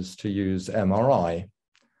done is to use MRI,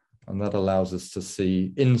 and that allows us to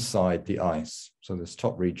see inside the ice. So this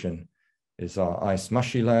top region is our ice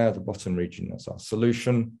mushy layer, the bottom region is our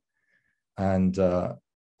solution. And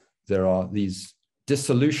there are these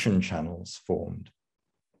dissolution channels formed.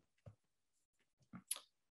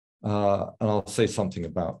 And I'll say something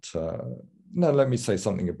about, let me say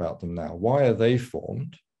something about them now. Why are they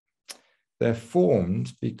formed? They're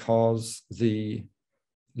formed because the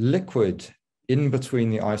liquid in between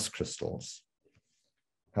the ice crystals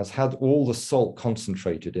has had all the salt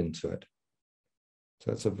concentrated into it.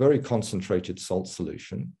 So it's a very concentrated salt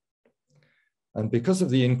solution. And because of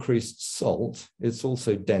the increased salt, it's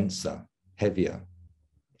also denser, heavier.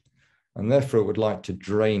 And therefore it would like to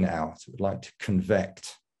drain out, it would like to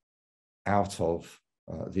convect out of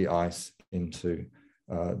the ice into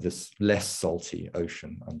this less salty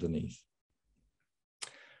ocean underneath.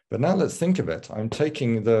 But now let's think of it. I'm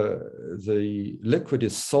taking the liquid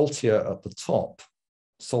is saltier at the top,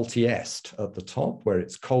 saltiest at the top where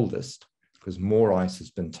it's coldest, because more ice has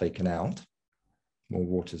been taken out, more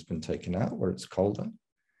water has been taken out where it's colder.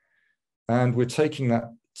 And we're taking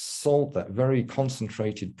that salt, that very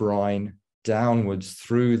concentrated brine, downwards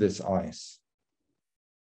through this ice.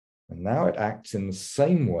 And now it acts in the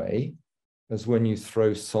same way as when you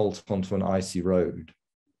throw salt onto an icy road,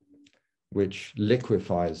 which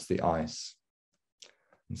liquefies the ice.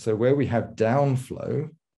 And so where we have downflow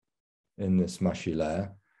in this mushy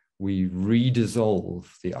layer, we redissolve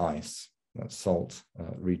the ice. That salt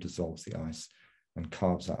redissolves the ice and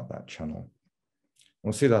carves out that channel.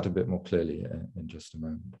 We'll see that a bit more clearly in just a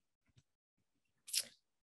moment.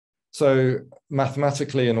 So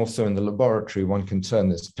mathematically and also in the laboratory, one can turn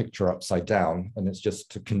this picture upside down, and it's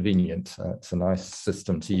just convenient. It's a nice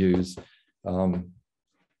system to use.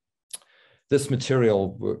 This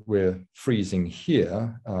material we're freezing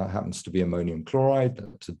here happens to be ammonium chloride.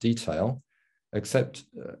 That's a detail, except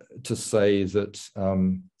to say that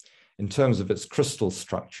in terms of its crystal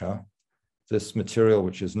structure, this material,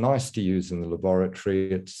 which is nice to use in the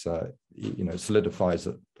laboratory, it's solidifies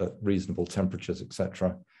at reasonable temperatures,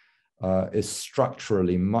 etc., is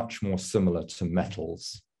structurally much more similar to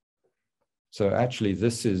metals. So actually,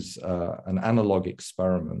 this is an analog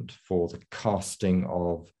experiment for the casting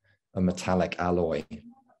of a metallic alloy.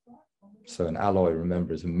 So an alloy,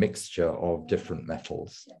 remember, is a mixture of different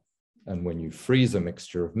metals. And when you freeze a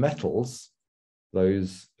mixture of metals,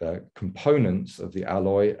 those components of the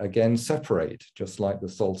alloy again separate, just like the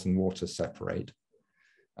salt and water separate.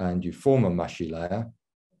 And you form a mushy layer.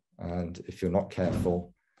 And if you're not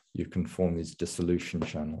careful, you can form these dissolution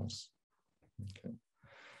channels. Okay.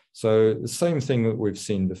 So the same thing that we've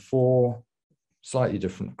seen before, slightly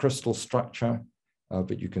different crystal structure,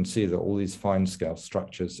 but you can see that all these fine scale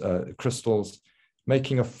structures, crystals,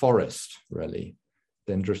 making a forest, really,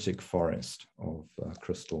 dendritic forest of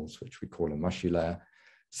crystals, which we call a mushy layer.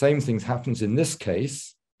 Same thing happens in this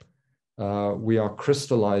case. We are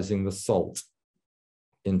crystallizing the salt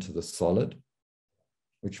into the solid,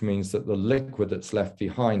 which means that the liquid that's left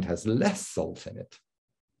behind has less salt in it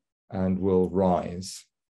and will rise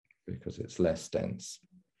because it's less dense.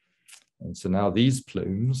 And so now these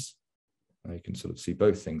plumes, you can sort of see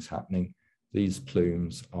both things happening. These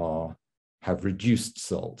plumes have reduced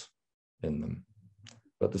salt in them,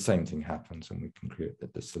 but the same thing happens and we can create the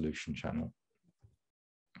dissolution channel.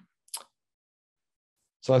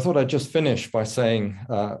 So I thought I'd just finish by saying,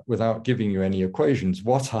 without giving you any equations,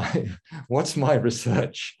 what's my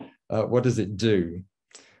research? What does it do?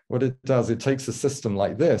 what it does, it takes a system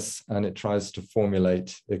like this and it tries to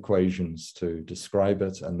formulate equations to describe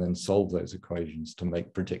it and then solve those equations to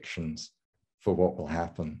make predictions for what will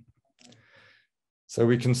happen. So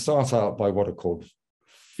we can start out by what are called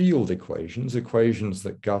field equations, equations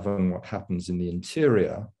that govern what happens in the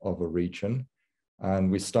interior of a region.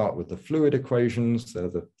 And we start with the fluid equations. They're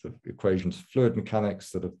the equations of fluid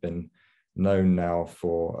mechanics that have been known now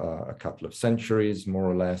for a couple of centuries, more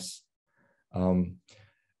or less.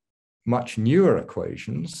 Much newer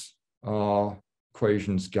equations are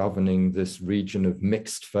equations governing this region of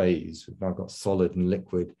mixed phase. We've now got solid and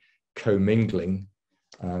liquid commingling,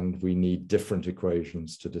 and we need different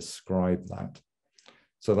equations to describe that.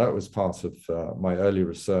 So that was part of my early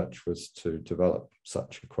research, was to develop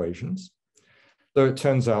such equations. Though it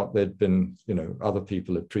turns out there'd been, other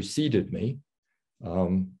people had preceded me,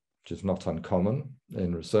 which is not uncommon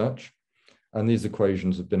in research. And these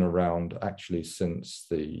equations have been around actually since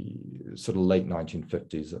the sort of late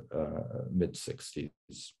 1950s, mid 60s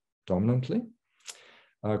dominantly,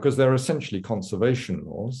 because they're essentially conservation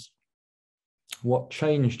laws. What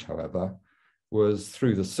changed, however, was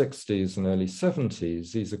through the 60s and early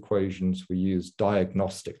 70s, these equations were used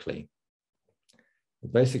diagnostically.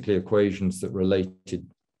 Basically equations that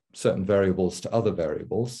related certain variables to other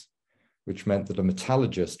variables, which meant that a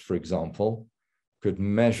metallurgist, for example, could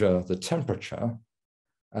measure the temperature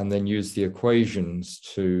and then use the equations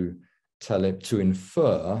to tell it to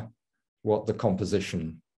infer what the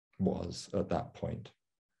composition was at that point.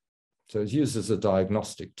 So it's used as a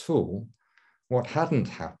diagnostic tool. What hadn't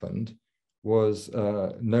happened was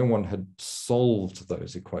no one had solved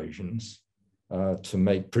those equations to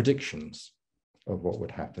make predictions of what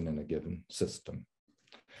would happen in a given system.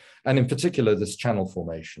 And in particular, this channel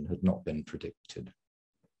formation had not been predicted.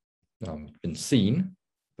 Been seen,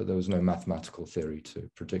 but there was no mathematical theory to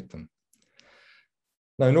predict them.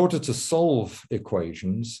 Now, in order to solve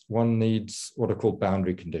equations, one needs what are called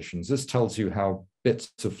boundary conditions. This tells you how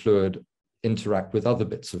bits of fluid interact with other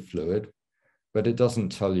bits of fluid, but it doesn't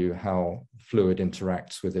tell you how fluid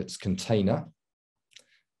interacts with its container.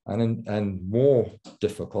 And more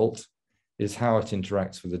difficult is how it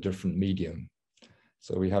interacts with a different medium.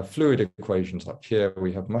 So we have fluid equations up here,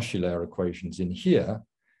 we have mushy layer equations in here,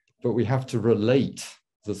 but we have to relate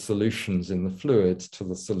the solutions in the fluids to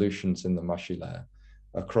the solutions in the mushy layer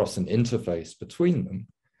across an interface between them.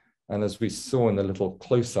 And as we saw in the little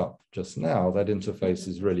close-up just now, that interface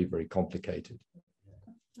is really very complicated.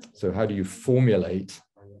 So how do you formulate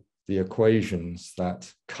the equations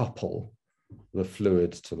that couple the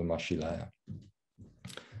fluid to the mushy layer?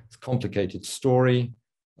 It's a complicated story.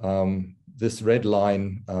 This red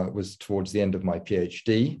line was towards the end of my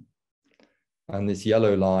PhD, and this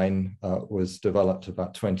yellow line was developed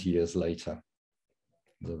about 20 years later.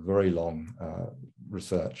 The very long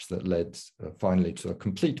research that led finally to a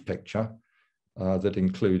complete picture that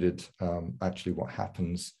included actually what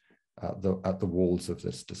happens at the walls of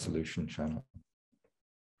this dissolution channel.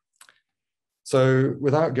 So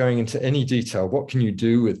without going into any detail, what can you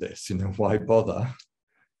do with this? Why bother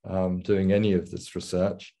doing any of this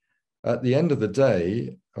research? At the end of the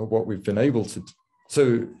day, what we've been able to,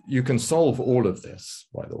 so you can solve all of this,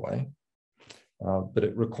 by the way, but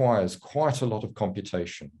it requires quite a lot of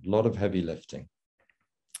computation, a lot of heavy lifting.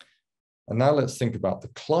 And now let's think about the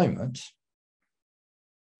climate.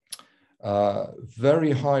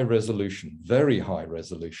 Very high resolution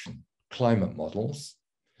climate models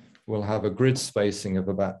will have a grid spacing of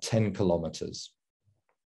about 10 kilometers.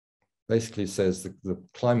 Basically says the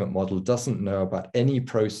climate model doesn't know about any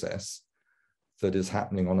process that is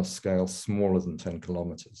happening on a scale smaller than 10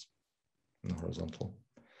 kilometers in the horizontal.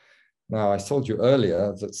 Now, I told you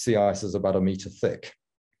earlier that sea ice is about 1 meter thick.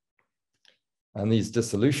 And these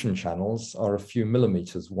dissolution channels are a few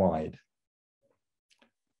millimeters wide.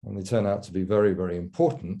 And they turn out to be very, very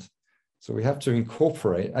important. So we have to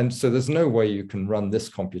incorporate, and so there's no way you can run this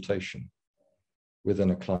computation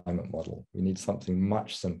within a climate model. We need something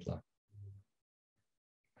much simpler.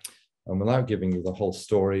 And without giving you the whole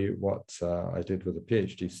story, what I did with a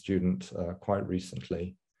PhD student quite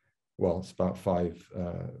recently, well, it's about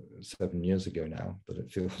 7 years ago now, but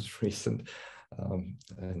it feels recent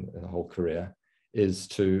in a whole career, is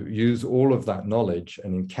to use all of that knowledge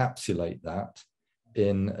and encapsulate that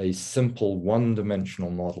in a simple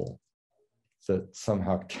one-dimensional model that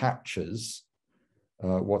somehow captures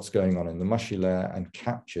what's going on in the mushy layer and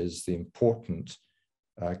captures the important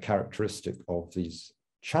characteristic of these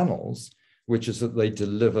channels, which is that they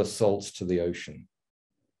deliver salts to the ocean.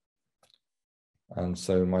 And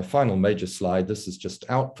so my final major slide, this is just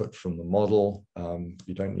output from the model.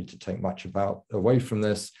 You don't need to take much away from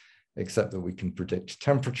this. except that we can predict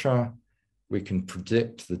temperature, we can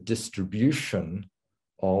predict the distribution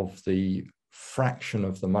of the fraction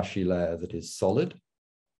of the mushy layer that is solid,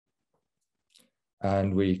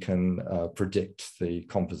 and we can predict the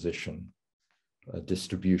composition,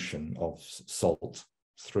 distribution of salt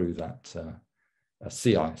through that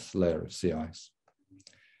sea ice, layer of sea ice.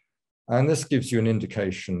 And this gives you an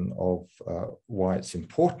indication of why it's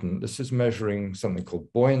important. This is measuring something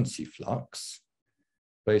called buoyancy flux.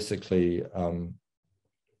 Basically,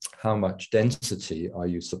 how much density are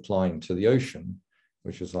you supplying to the ocean,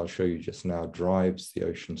 which, as I'll show you just now, drives the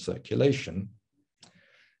ocean circulation.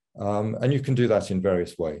 And you can do that in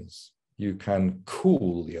various ways. You can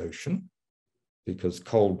cool the ocean, because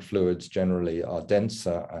cold fluids generally are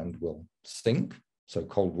denser and will sink. So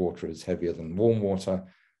cold water is heavier than warm water,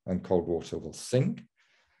 and cold water will sink.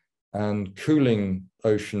 And cooling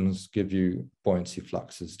oceans give you buoyancy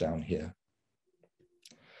fluxes down here.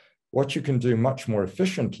 What you can do much more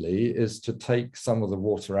efficiently is to take some of the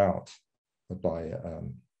water out by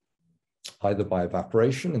either by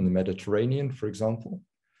evaporation in the Mediterranean, for example,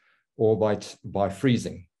 or by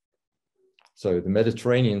freezing. So the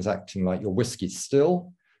Mediterranean's acting like your whiskey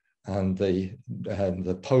still, and the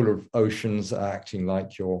polar oceans are acting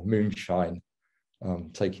like your moonshine,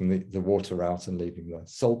 taking the water out and leaving the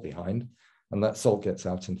salt behind, and that salt gets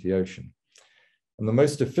out into the ocean. And the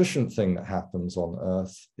most efficient thing that happens on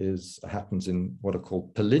Earth happens in what are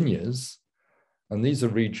called polynyas, and these are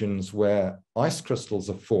regions where ice crystals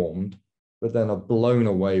are formed, but then are blown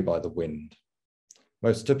away by the wind.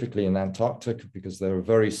 Most typically in Antarctica, because there are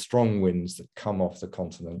very strong winds that come off the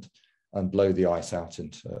continent and blow the ice out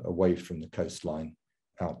away from the coastline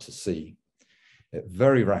out to sea.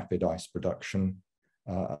 Very rapid ice production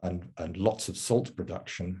and lots of salt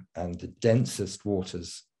production, and the densest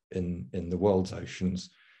waters in the world's oceans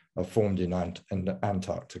are formed in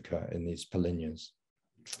Antarctica in these polynyas.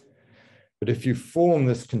 But if you form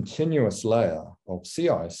this continuous layer of sea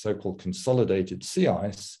ice, so-called consolidated sea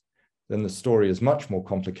ice, then the story is much more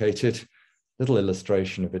complicated. Little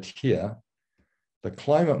illustration of it here. The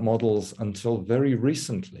climate models until very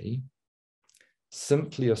recently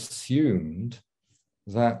simply assumed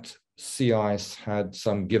that sea ice had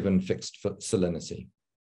some given fixed salinity.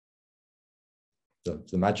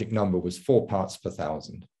 The magic number was 4 parts per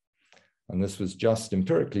thousand. And this was just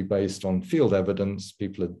empirically based on field evidence.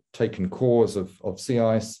 People had taken cores of sea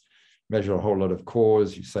ice, measure a whole lot of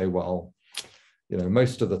cores. You say, well, you know,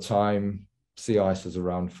 most of the time, sea ice is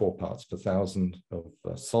around 4 parts per thousand of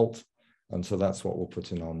salt. And so that's what we'll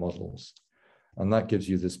put in our models. And that gives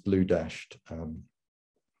you this blue dashed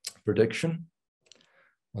prediction.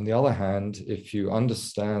 On the other hand, if you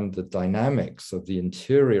understand the dynamics of the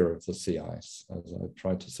interior of the sea ice, as I've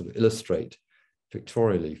tried to sort of illustrate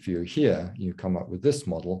pictorially for you here, you come up with this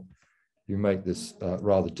model, you make this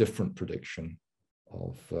rather different prediction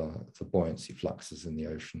of the buoyancy fluxes in the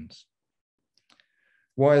oceans.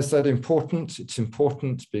 Why is that important? It's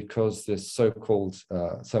important because this so-called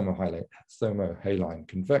thermohaline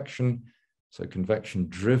convection, so convection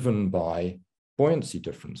driven by buoyancy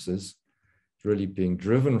differences, really being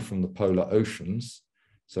driven from the polar oceans.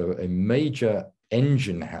 So a major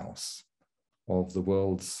engine house of the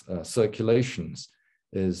world's circulations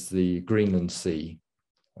is the Greenland Sea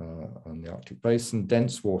and the Arctic Basin,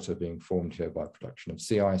 dense water being formed here by production of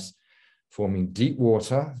sea ice, forming deep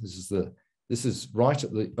water. This is right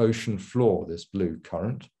at the ocean floor, this blue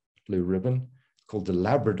current, blue ribbon, called the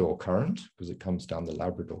Labrador Current, because it comes down the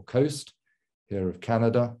Labrador coast here of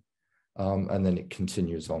Canada. And then it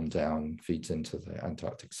continues on down, feeds into the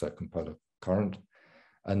Antarctic Circumpolar Current.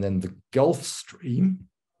 And then the Gulf Stream,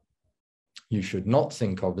 you should not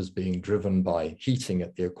think of as being driven by heating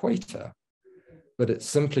at the equator, but it's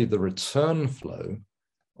simply the return flow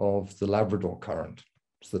of the Labrador Current.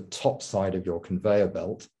 It's the top side of your conveyor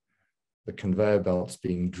belt. The conveyor belt's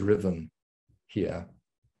being driven here.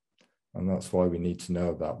 And that's why we need to know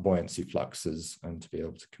about buoyancy fluxes and to be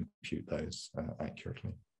able to compute those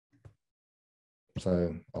accurately.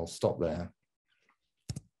 So I'll stop there.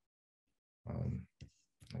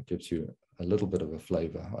 That gives you a little bit of a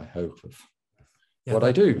flavor, I hope, of what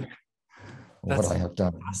I do, or what I have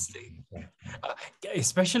done.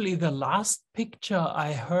 Especially the last picture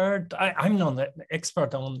I heard, I'm not an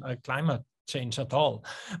expert on climate change at all,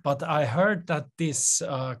 but I heard that this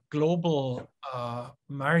global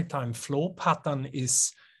maritime flow pattern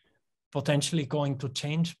is potentially going to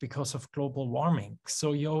change because of global warming.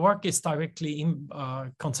 So your work is directly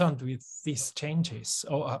concerned with these changes.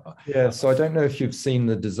 Yeah, so I don't know if you've seen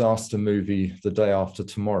the disaster movie The Day After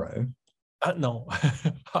Tomorrow. No,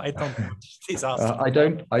 I don't watch disaster.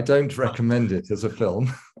 I don't recommend it as a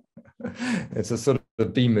film. It's a sort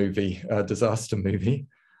of B-movie, disaster movie.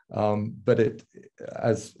 But it,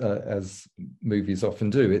 as movies often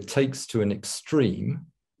do, it takes to an extreme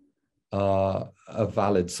a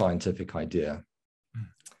valid scientific idea.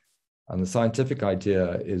 And the scientific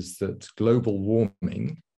idea is that global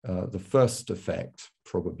warming, the first effect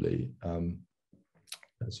probably,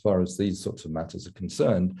 as far as these sorts of matters are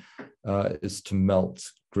concerned, is to melt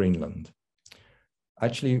Greenland.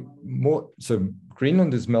 Actually, so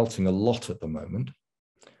Greenland is melting a lot at the moment.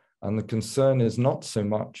 And the concern is not so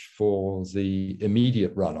much for the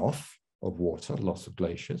immediate runoff of water, loss of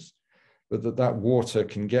glaciers, but that water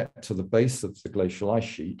can get to the base of the glacial ice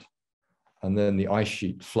sheet, and then the ice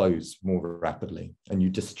sheet flows more rapidly, and you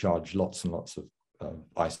discharge lots and lots of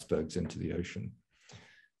icebergs into the ocean.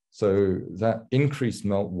 So that increased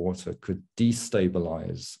meltwater could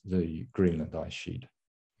destabilize the Greenland ice sheet.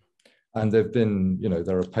 And there've been,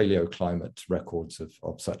 there are paleoclimate records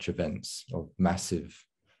of such events, of massive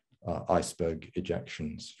iceberg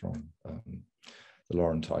ejections from the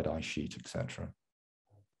Laurentide ice sheet, etc.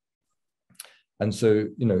 And so,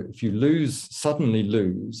 if you suddenly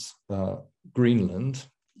lose Greenland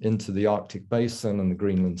into the Arctic Basin and the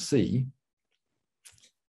Greenland Sea,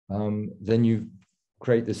 then you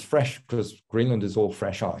create this because Greenland is all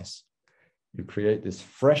fresh ice, you create this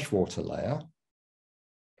freshwater layer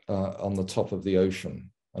on the top of the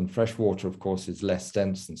ocean. And fresh water, of course, is less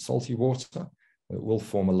dense than salty water. It will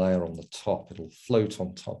form a layer on the top. It'll float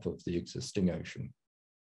on top of the existing ocean.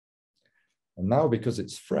 And now, because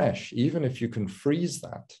it's fresh, even if you can freeze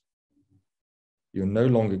that, you're no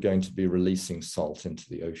longer going to be releasing salt into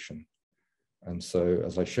the ocean. And so,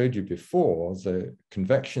 as I showed you before, the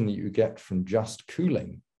convection that you get from just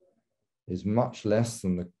cooling is much less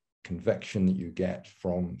than the convection that you get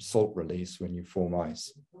from salt release when you form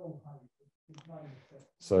ice.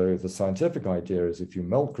 So the scientific idea is if you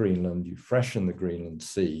melt Greenland, you freshen the Greenland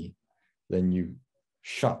Sea, then you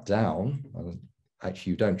shut down,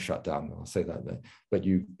 actually you don't shut down, I'll say that there, but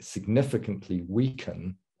you significantly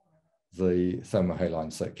weaken the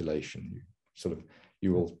thermohaline circulation.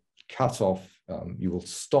 You will cut off, you will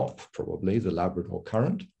stop probably the Labrador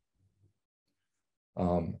current.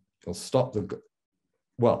 You'll stop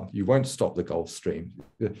you won't stop the Gulf Stream.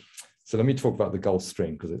 So let me talk about the Gulf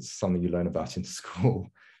Stream because it's something you learn about in school,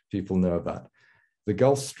 people know about. The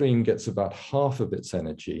Gulf Stream gets about half of its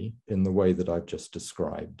energy in the way that I've just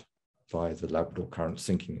described by the Labrador current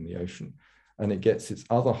sinking in the ocean. And it gets its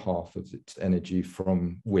other half of its energy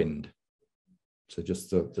from wind. So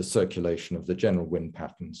just the circulation of the general wind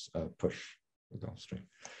patterns push the Gulf Stream.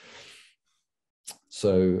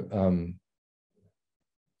 So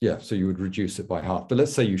so you would reduce it by half. But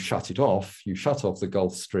let's say you shut off the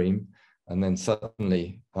Gulf Stream, and then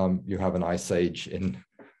suddenly you have an ice age in,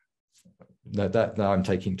 now I'm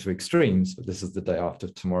taking to extremes, but this is the day after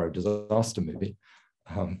tomorrow disaster movie.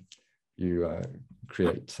 You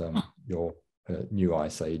create your new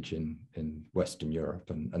ice age in Western Europe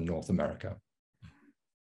and North America.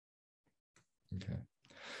 Okay,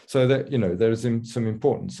 so that there's some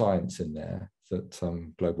important science in there that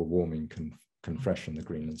global warming can freshen the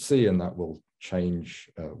Greenland Sea, and that will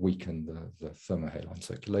weaken the thermohaline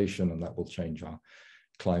circulation, and that will change our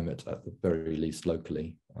climate at the very least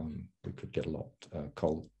locally. We could get a lot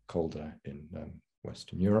colder in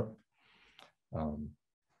Western Europe.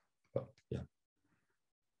 But yeah.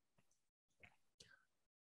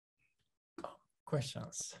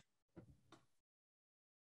 Questions?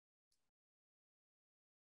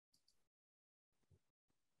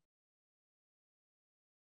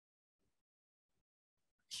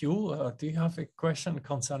 Hugh, do you have a question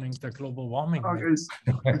concerning the global warming?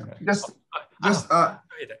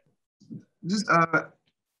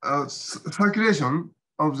 Circulation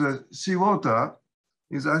of the seawater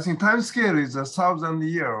is, I think, time scale is 1,000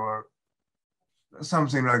 years or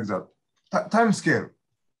something like that. Time scale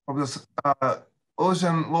of the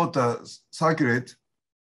ocean water circulate.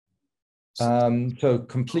 So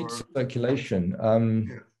complete circulation,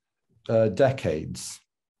 decades.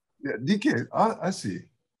 Yeah, decades. I see.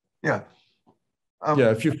 Yeah.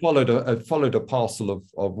 If you followed a parcel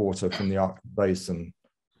of water from the Arctic Basin,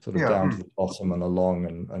 sort of down to the bottom and along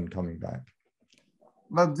and coming back.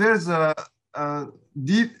 But there's a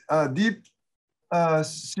deep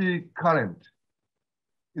sea current.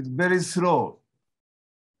 It's very slow.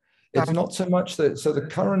 It's not so much that, so the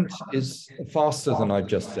current is faster than I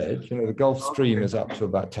just said. The Gulf Stream is up to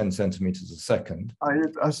about 10 centimeters a second.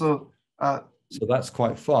 So that's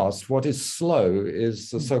quite fast. What is slow is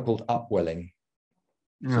the so-called upwelling.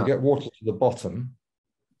 So you get water to the bottom.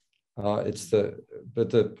 And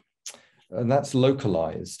that's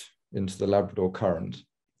localized into the Labrador current.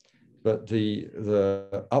 but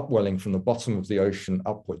the upwelling from the bottom of the ocean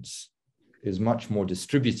upwards is much more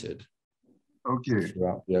distributed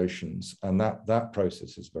throughout the oceans, and that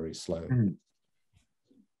process is very slow.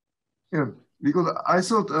 Yeah, because I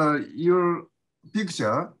thought your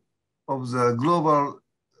picture of the global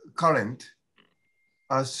current,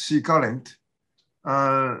 sea current,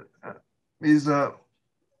 is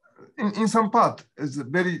in some part is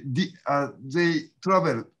very deep. They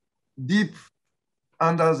travel deep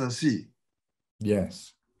under the sea.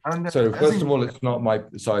 Yes. And so first of all, it's not my,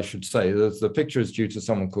 so I should say the picture is due to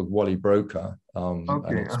someone called Wally Broker, and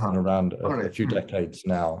it's been around a few decades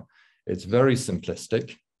now. It's very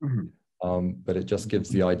simplistic, but it just gives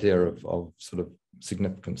the idea of sort of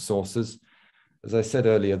significant sources. As I said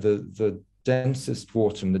earlier, the densest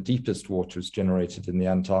water and the deepest water is generated in the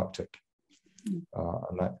Antarctic,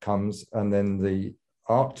 and that comes, and then the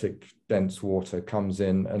Arctic dense water comes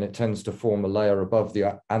in, and it tends to form a layer above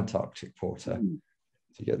the Antarctic water.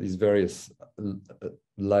 So you get these various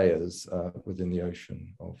layers within the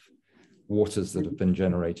ocean of waters that have been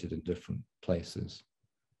generated in different places.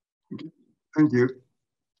 Thank you.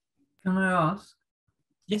 Can I ask?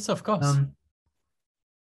 Yes, of course.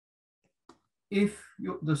 If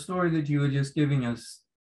the story that you were just giving us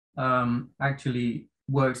actually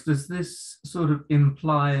works, does this sort of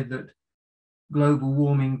imply that global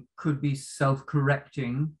warming could be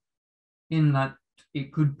self-correcting in that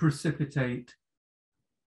it could precipitate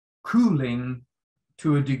cooling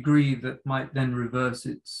to a degree that might then reverse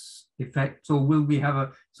its effects? Or will we have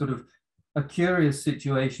a sort of a curious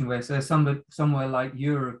situation where, say, somewhere like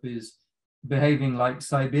Europe is behaving like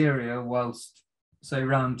Siberia, whilst, say,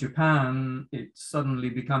 around Japan, it's suddenly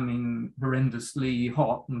becoming horrendously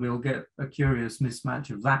hot, and we'll get a curious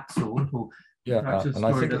mismatch of that sort? Or perhaps the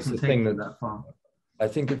story doesn't take it that far. I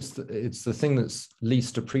think it's the thing that's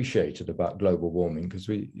least appreciated about global warming, because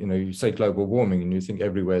you say global warming and you think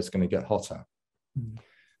everywhere is going to get hotter.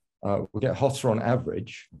 We'll get hotter on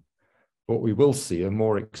average. What we will see are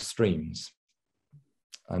more extremes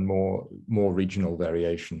and more regional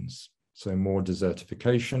variations. So more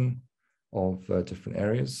desertification of different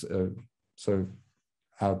areas.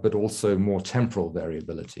 But also more temporal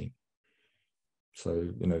variability. So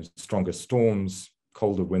stronger storms,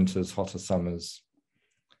 colder winters, hotter summers.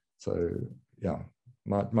 So yeah,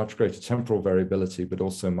 much greater temporal variability, but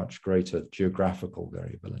also much greater geographical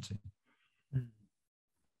variability.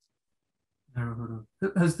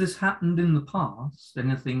 Has this happened in the past?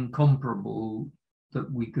 Anything comparable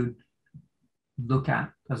that we could look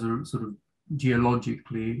at as a sort of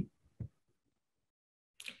geologically?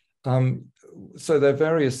 So there are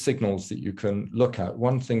various signals that you can look at.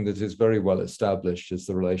 One thing that is very well established is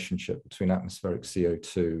the relationship between atmospheric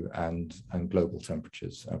CO2 and global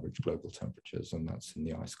temperatures, average global temperatures, and that's in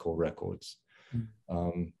the ice core records.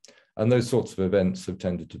 And those sorts of events have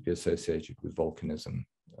tended to be associated with volcanism,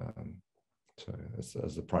 so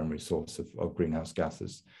as the primary source of greenhouse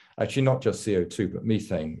gases. Actually, not just CO2, but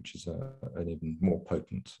methane, which is an even more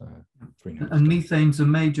potent greenhouse gas. And methane's a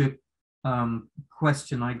major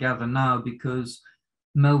question, I gather, now, because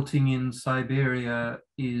melting in Siberia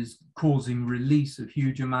is causing release of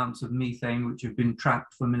huge amounts of methane, which have been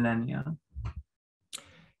trapped for millennia.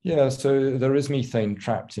 Yeah, so there is methane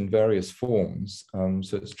trapped in various forms.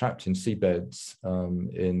 So it's trapped in seabeds,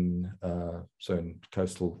 in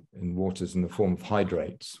coastal waters in the form of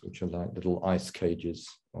hydrates, which are like little ice cages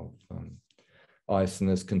of ice, and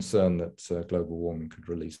there's concern that global warming could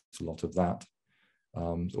release a lot of that.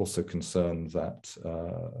 Also concerned that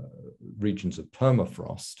regions of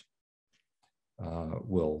permafrost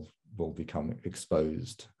will become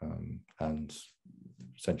exposed, and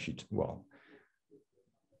essentially,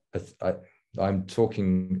 I'm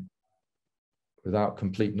talking without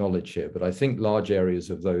complete knowledge here, but I think large areas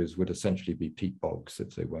of those would essentially be peat bogs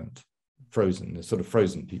if they weren't frozen. They're sort of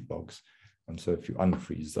frozen peat bogs, and so if you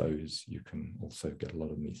unfreeze those, you can also get a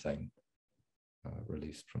lot of methane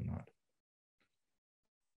released from that.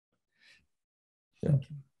 Yeah.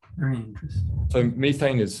 Very interesting. So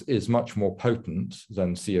methane is much more potent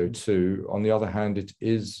than CO2. On the other hand, it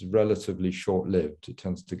is relatively short-lived. It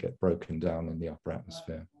tends to get broken down in the upper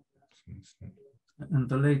atmosphere. And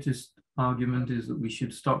the latest argument is that we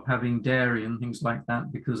should stop having dairy and things like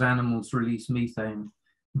that because animals release methane.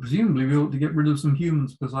 And presumably we ought to get rid of some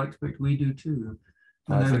humans, because I expect we do too.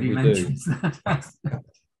 And nobody mentions that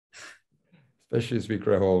aspect. Especially as we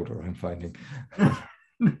grow older, I'm finding.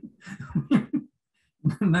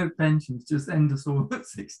 No pensions, just end us all at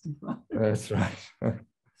 65. That's right.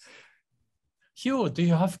 Hugh, do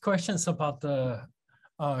you have questions about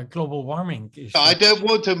global warming issue. I don't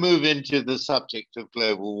want to move into the subject of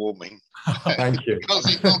global warming. Thank you.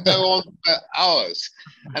 Because it will go on for hours.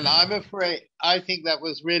 And I'm afraid, I think that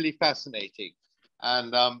was really fascinating.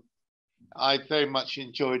 And I very much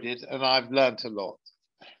enjoyed it, and I've learned a lot.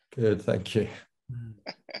 Good, thank you.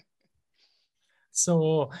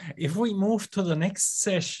 So if we move to the next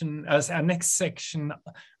session, as a next section,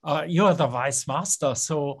 you are the Vice Master,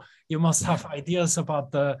 so you must have ideas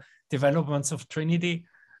about the developments of Trinity,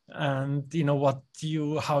 and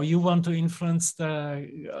how you want to influence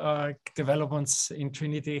the developments in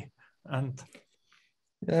Trinity. And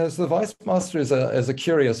yes, the Vice Master is a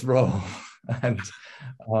curious role, and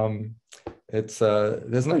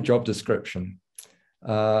there's no job description,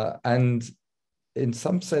 and in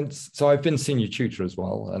some sense, so I've been senior tutor as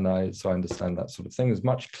well, and so I understand that sort of thing. It's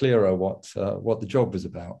much clearer what the job is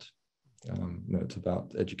about. It's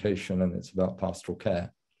about education and it's about pastoral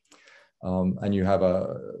care, and you have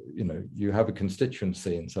a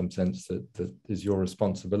constituency in some sense that is your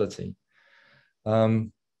responsibility.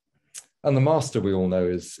 And the master, we all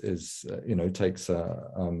know, takes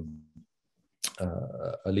a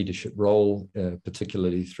leadership role,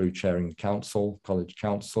 particularly through chairing the council, college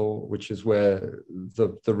council, which is where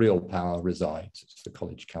the real power resides. It's the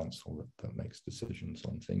college council that makes decisions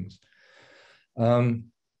on things.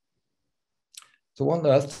 So what on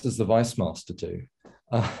earth does the Vice Master do?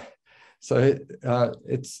 So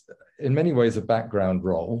it's in many ways a background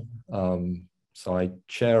role. So I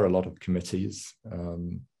chair a lot of committees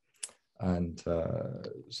and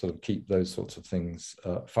sort of keep those sorts of things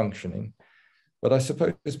functioning. But I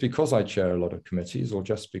suppose because I chair a lot of committees, or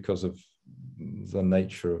just because of the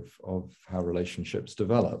nature of how relationships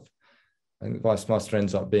develop, I think the Vice Master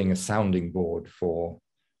ends up being a sounding board for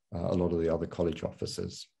a lot of the other college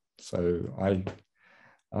officers. So I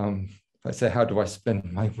say, how do I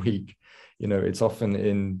spend my week? It's often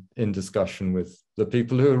in discussion with the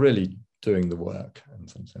people who are really doing the work in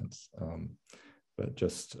some sense, but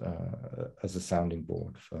just as a sounding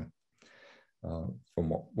board from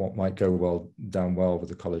what might go down well with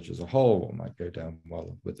the college as a whole, what might go down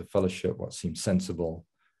well with the fellowship, what seems sensible,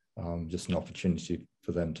 just an opportunity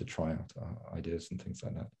for them to try out ideas and things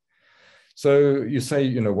like that. So you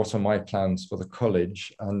say, what are my plans for the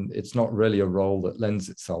college? And it's not really a role that lends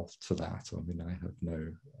itself to that. I mean, I have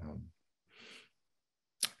no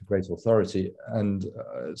great authority, and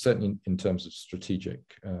certainly in terms of strategic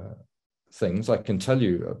things, I can tell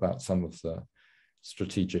you about some of the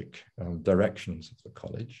strategic directions of the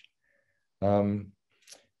college.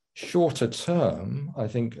 Shorter term, I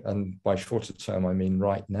think, and by shorter term, I mean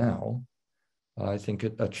right now, I think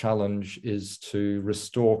a challenge is to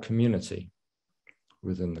restore community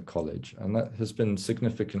within the college. And that has been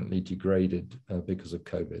significantly degraded because of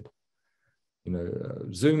COVID.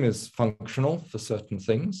 Zoom is functional for certain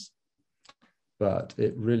things, but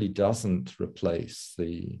it really doesn't replace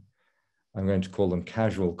I'm going to call them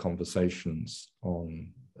casual conversations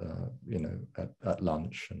on, at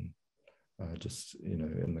lunch and just,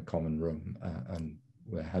 in the common room and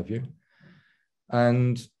where have you.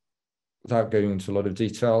 And without going into a lot of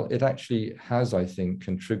detail, it actually has, I think,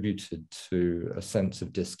 contributed to a sense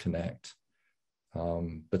of disconnect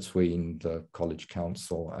between the college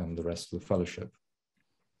council and the rest of the fellowship.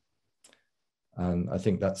 And I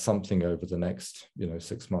think that's something over the next,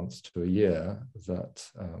 6 months to a year that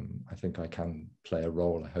I think I can play a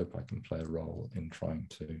role. I hope I can play a role in trying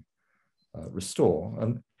to restore.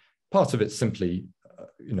 And part of it's simply,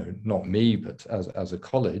 not me, but as a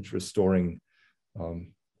college, restoring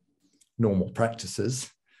normal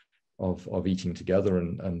practices of eating together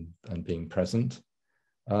and being present.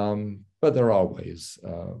 But there are ways,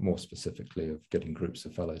 more specifically, of getting groups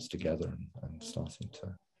of fellows together and starting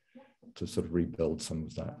to sort of rebuild some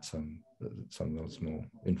of that, some of those more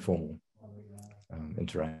informal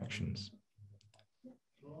interactions.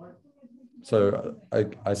 So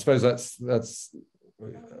I suppose that's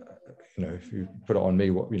if you put it on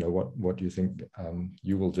me, what do you think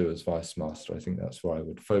you will do as Vice Master? I think that's where I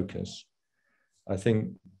would focus. I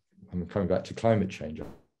think I'm coming back to climate change.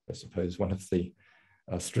 I suppose one of the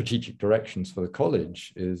strategic directions for the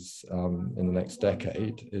college is in the next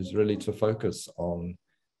decade is really to focus on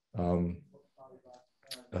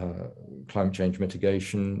climate change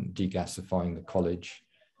mitigation, degasifying the college.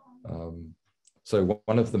 So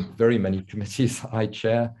one of the very many committees I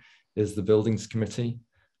chair is the Buildings Committee,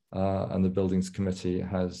 and the Buildings Committee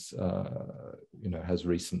has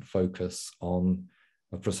recent focus on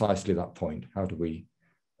precisely that point. How do we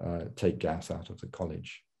take gas out of the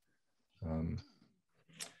college?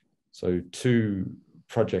 So two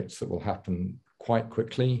projects that will happen quite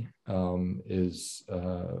quickly is,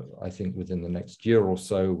 I think within the next year or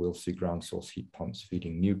so, we'll see ground source heat pumps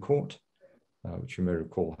feeding New Court, which you may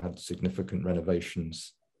recall had significant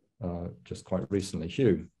renovations just quite recently.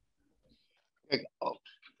 Hugh.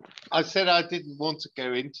 I said I didn't want to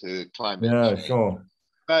go into climate change. Sure.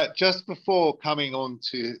 But just before coming on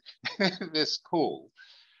to this call,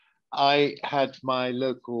 I had my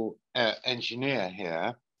local engineer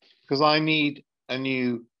here because I need a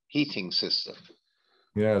new heating system.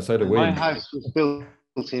 Yeah, so do we. My house was built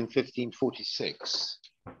in 1546,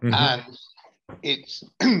 and it's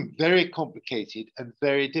very complicated and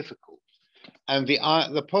very difficult. And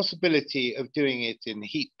the possibility of doing it in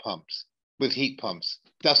with heat pumps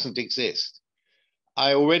doesn't exist.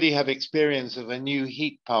 I already have experience of a new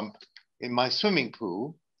heat pump in my swimming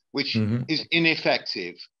pool, which is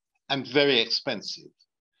ineffective and very expensive.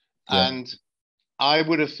 Yeah. And I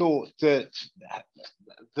would have thought that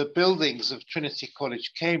the buildings of Trinity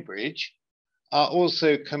College Cambridge are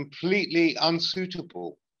also completely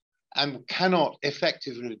unsuitable and cannot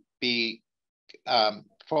effectively be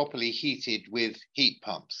properly heated with heat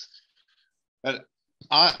pumps. But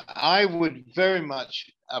I would very much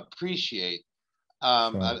appreciate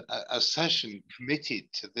a session committed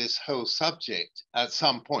to this whole subject at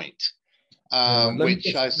some point,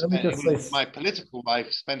 which I spent in my political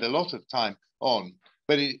life, spend a lot of time on.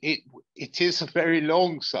 But it is a very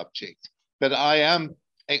long subject. But I am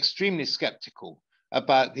extremely skeptical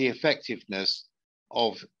about the effectiveness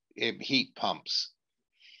of heat pumps.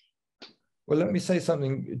 Well, let me say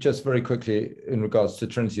something just very quickly in regards to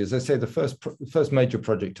Trinity. As I say, the first major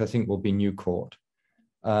project, I think, will be New Court.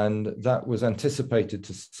 And that was anticipated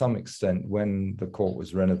to some extent when the court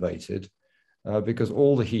was renovated, because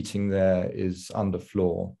all the heating there is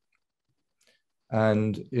underfloor.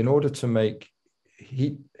 And in order to make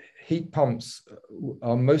heat pumps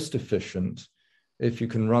are most efficient if you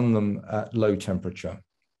can run them at low temperature.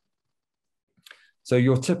 So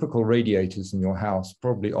your typical radiators in your house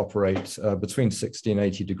probably operate between 60 and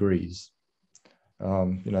 80 degrees.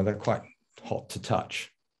 They're quite hot to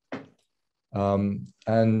touch.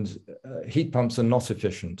 And heat pumps are not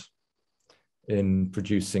efficient in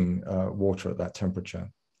producing water at that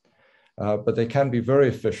temperature. But they can be very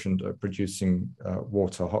efficient at producing hot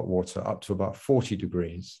water, up to about 40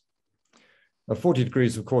 degrees. Now, 40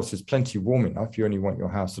 degrees, of course, is plenty warm enough. You only want your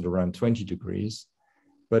house at around 20 degrees.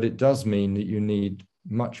 But it does mean that you need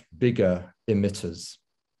much bigger emitters.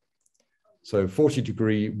 So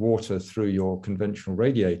 40-degree water through your conventional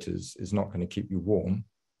radiators is not going to keep you warm.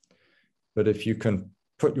 But if you can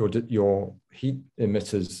put your heat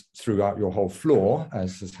emitters throughout your whole floor,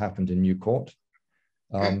 as has happened in New Court,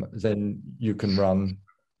 then you can run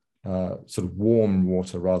sort of warm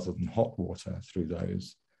water rather than hot water through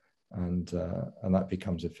those, and that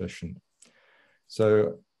becomes efficient.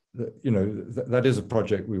 So, that is a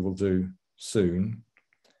project we will do soon.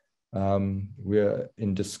 We're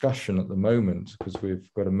in discussion at the moment because we've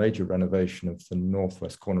got a major renovation of the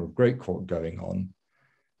northwest corner of Great Court going on.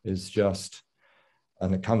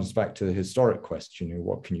 And it comes back to the historic question,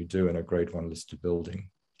 what can you do in a grade 1 listed building?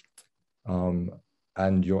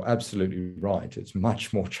 And you're absolutely right, it's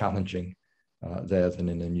much more challenging there than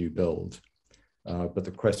in a new build. But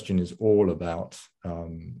the question is all about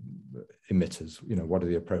emitters. What are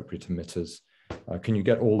the appropriate emitters? Can you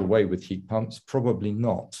get all the way with heat pumps? Probably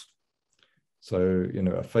not. So,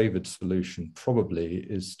 a favored solution probably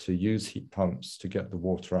is to use heat pumps to get the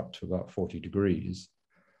water up to about 40 degrees,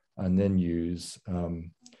 and then use,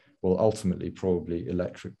 ultimately probably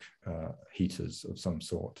electric heaters of some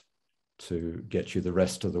sort to get you the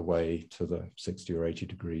rest of the way to the 60 or 80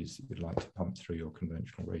 degrees that you'd like to pump through your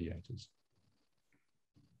conventional radiators.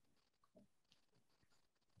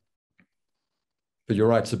 But you're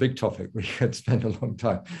right, it's a big topic. We could spend a long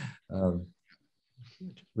time,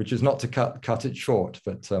 which is not to cut it short,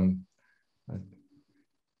 but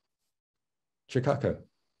Chikako.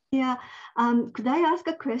 Yeah, could I ask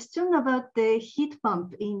a question about the heat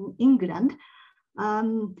pump in England?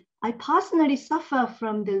 I personally suffer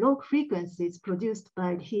from the low frequencies produced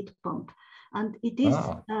by the heat pump, and it is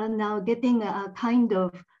now getting a kind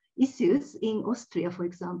of issues in Austria, for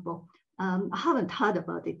example. I haven't heard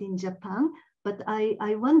about it in Japan, but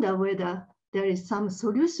I wonder whether there is some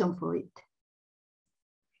solution for it.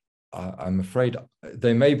 I'm afraid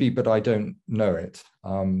there may be, but I don't know it.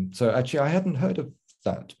 So actually, I hadn't heard of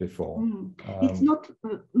that before. It's not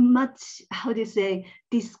much, how do you say,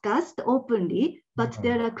 discussed openly, but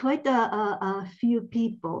there are quite a few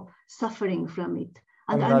people suffering from it.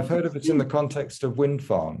 And I've heard of it in the context of wind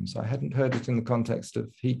farms. I hadn't heard it in the context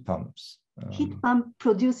of heat pumps. Heat pump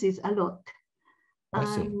produces a lot.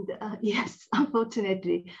 And yes,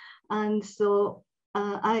 unfortunately. And so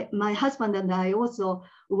my husband and I also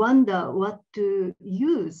wonder what to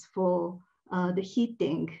use for the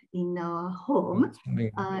heating in our home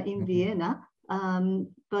in Vienna.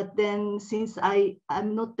 But then since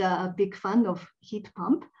I'm not a big fan of heat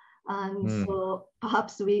pump, and so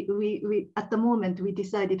perhaps we at the moment we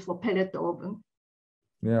decided for pellet oven.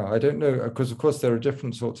 Yeah, I don't know, because of course there are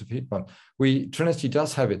different sorts of heat pumps. Trinity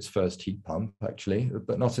does have its first heat pump actually,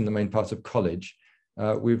 but not in the main part of college.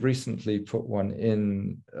 We've recently put one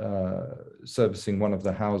in servicing one of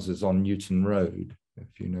the houses on Newton Road,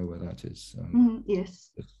 if you know where that is.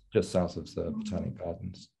 Yes. It's just south of the Botanic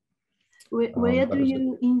Gardens. Where did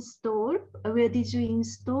you install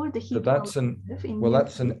the heat pump?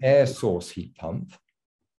 That's an air source heat pump.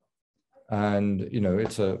 And, you know,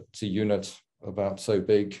 it's a unit about so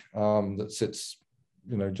big that sits,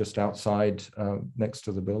 you know, just outside next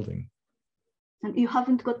to the building. And you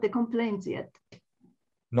haven't got the complaints yet?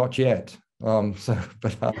 Not yet.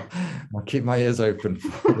 But I'll keep my ears open.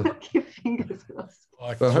 Keep fingers crossed.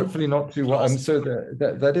 But hopefully not too well. And so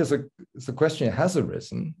that is the question that has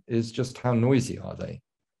arisen is just how noisy are they?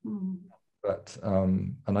 But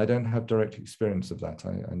and I don't have direct experience of that.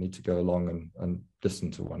 I need to go along and listen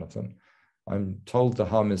to one of them. I'm told the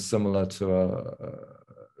hum is similar to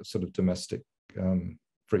a sort of domestic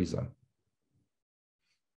freezer,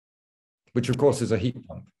 which of course is a heat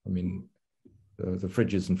pump. I mean, the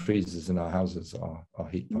fridges and freezers in our houses are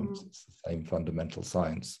heat pumps. It's the same fundamental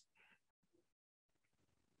science.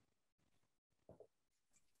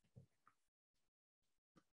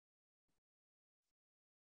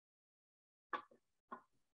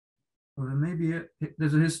 Well, maybe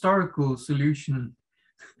there's a historical solution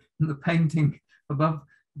in the painting above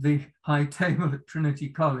the high table at Trinity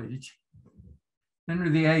College. Henry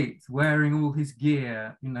VIII wearing all his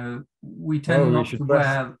gear, you know, we tend not to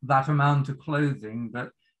wear that amount of clothing,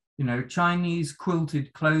 but, you know, Chinese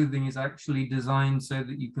quilted clothing is actually designed so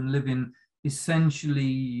that you can live in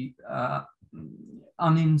essentially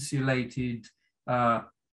uninsulated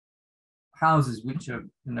houses, which are,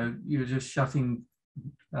 you know, you're just shutting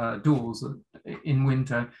doors in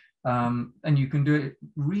winter, and you can do it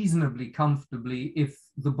reasonably comfortably if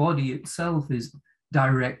the body itself is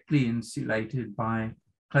directly insulated by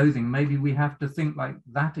clothing. Maybe we have to think like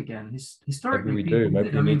that again. Historically, maybe we do.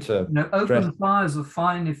 Maybe we need to, you know, open fires are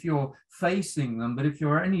fine if you're facing them, but if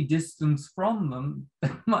you're any distance from them,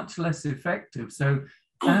 they're much less effective. So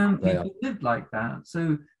people lived like that.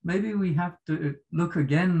 So maybe we have to look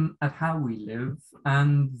again at how we live,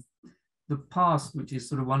 and the past, which is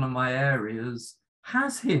sort of one of my areas,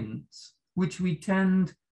 has hints which we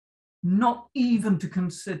tend not even to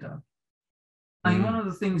consider. I mean, one of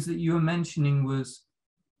the things that you were mentioning was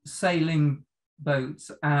sailing boats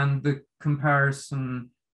and the comparison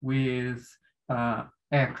with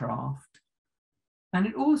aircraft. And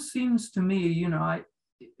it all seems to me, you know, I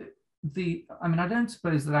mean, I don't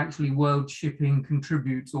suppose that actually world shipping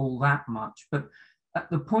contributes all that much, but at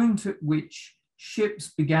the point at which ships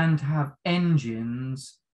began to have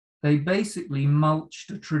engines, they basically mulched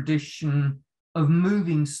a tradition of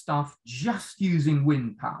moving stuff just using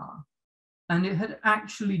wind power. And it had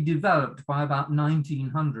actually developed by about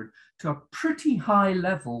 1900 to a pretty high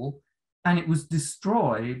level, and it was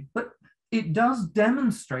destroyed. But it does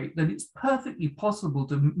demonstrate that it's perfectly possible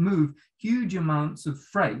to move huge amounts of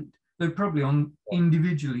freight, though probably on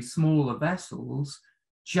individually smaller vessels,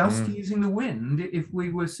 just using the wind if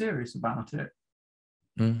we were serious about it.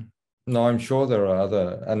 No, I'm sure there are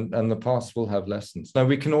other, and the past will have lessons. No,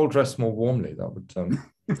 we can all dress more warmly. That would.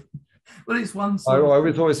 Well, it's one. I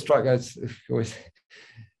was always struck. It's always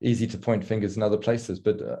easy to point fingers in other places,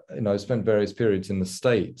 but you know, I spent various periods in the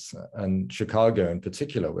States and Chicago in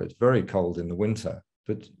particular, where it's very cold in the winter.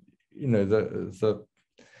 But you know, the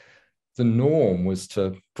norm was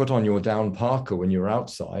to put on your down parka when you're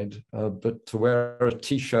outside, but to wear a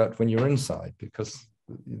t-shirt when you're inside, because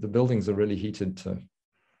the buildings are really heated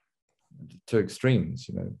to extremes.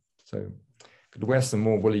 You know, so could wear some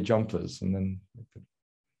more woolly jumpers, and then.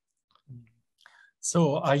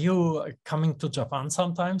 So are you coming to Japan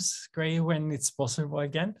sometimes, Grae, when it's possible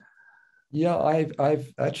again? Yeah,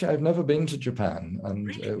 I've never been to Japan, and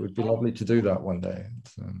really? It would be lovely to do that one day.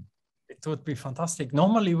 It would be fantastic.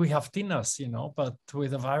 Normally we have dinners, you know, but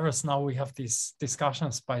with the virus now we have these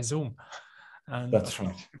discussions by Zoom. And that's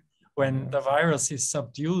right. When the virus is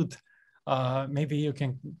subdued, maybe you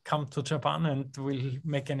can come to Japan and we'll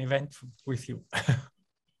make an event with you.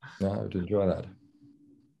 Yeah, I would enjoy that.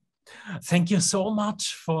 Thank you so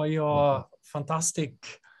much for your fantastic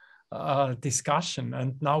discussion.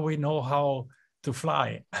 And now we know how to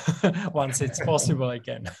fly once it's possible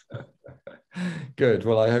again. Good.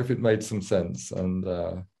 Well, I hope it made some sense. And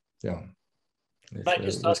yeah. Might I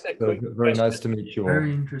just ask a quick very nice to meet you all.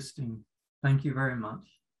 Very interesting. Thank you very much.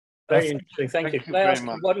 Very interesting. Thank you. Can I ask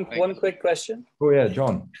one quick question? Oh yeah,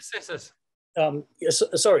 John. Yes. Yes,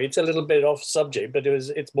 sorry, it's a little bit off subject, but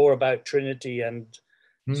it's more about Trinity and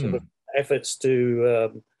sort of efforts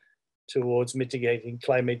to towards mitigating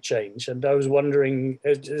climate change. And I was wondering,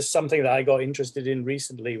 something that I got interested in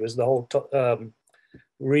recently was the whole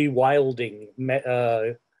rewilding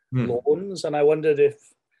lawns, and I wondered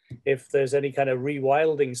if there's any kind of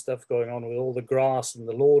rewilding stuff going on with all the grass and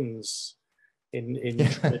the lawns in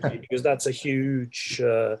Trinity, because that's a huge,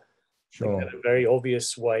 kind of very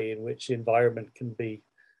obvious way in which the environment can be.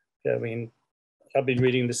 I mean, I've been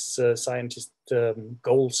reading this scientist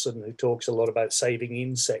Golson, who talks a lot about saving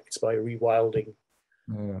insects by rewilding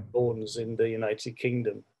lawns in the United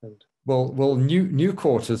Kingdom. And well,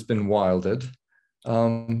 Newcourt has been wilded,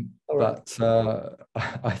 but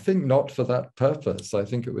I think not for that purpose. I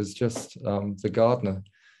think it was just the gardener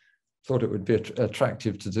thought it would be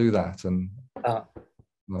attractive to do that, and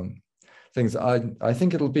things. I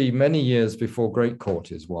think it'll be many years before Great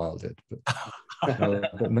Court is wilded,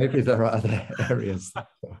 but maybe there are other areas that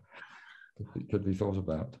could be thought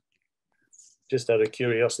about. Just out of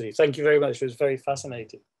curiosity. Thank you very much. It was very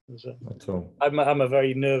fascinating. That's all. I'm a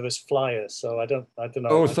very nervous flyer, so I don't know.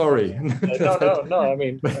 Oh, sorry. No. I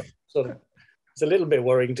mean, sort of, it's a little bit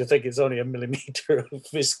worrying to think it's only a millimeter of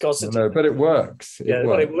viscosity. No, but it works. It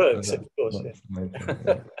works, of course.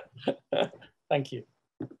 Yeah. Thank you.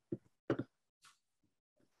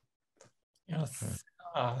 Yes.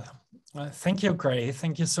 Thank you, Grae.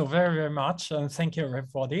 Thank you so very, very much, and thank you,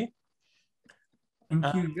 everybody.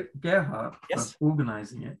 Thank you, Gerhard, for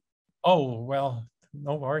organizing it. Oh, well,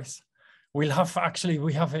 no worries. We have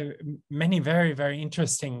many very, very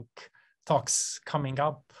interesting talks coming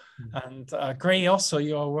up. And Grae, also,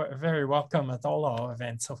 you're very welcome at all our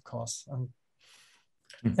events, of course. And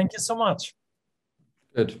thank you so much.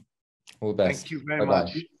 Good. All the best. Thank you very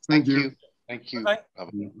much. Thank you. Thank you.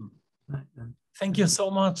 Thank you so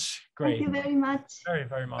much, Grae. Thank you very much. Very,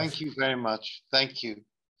 very much. Thank you very much. Thank you.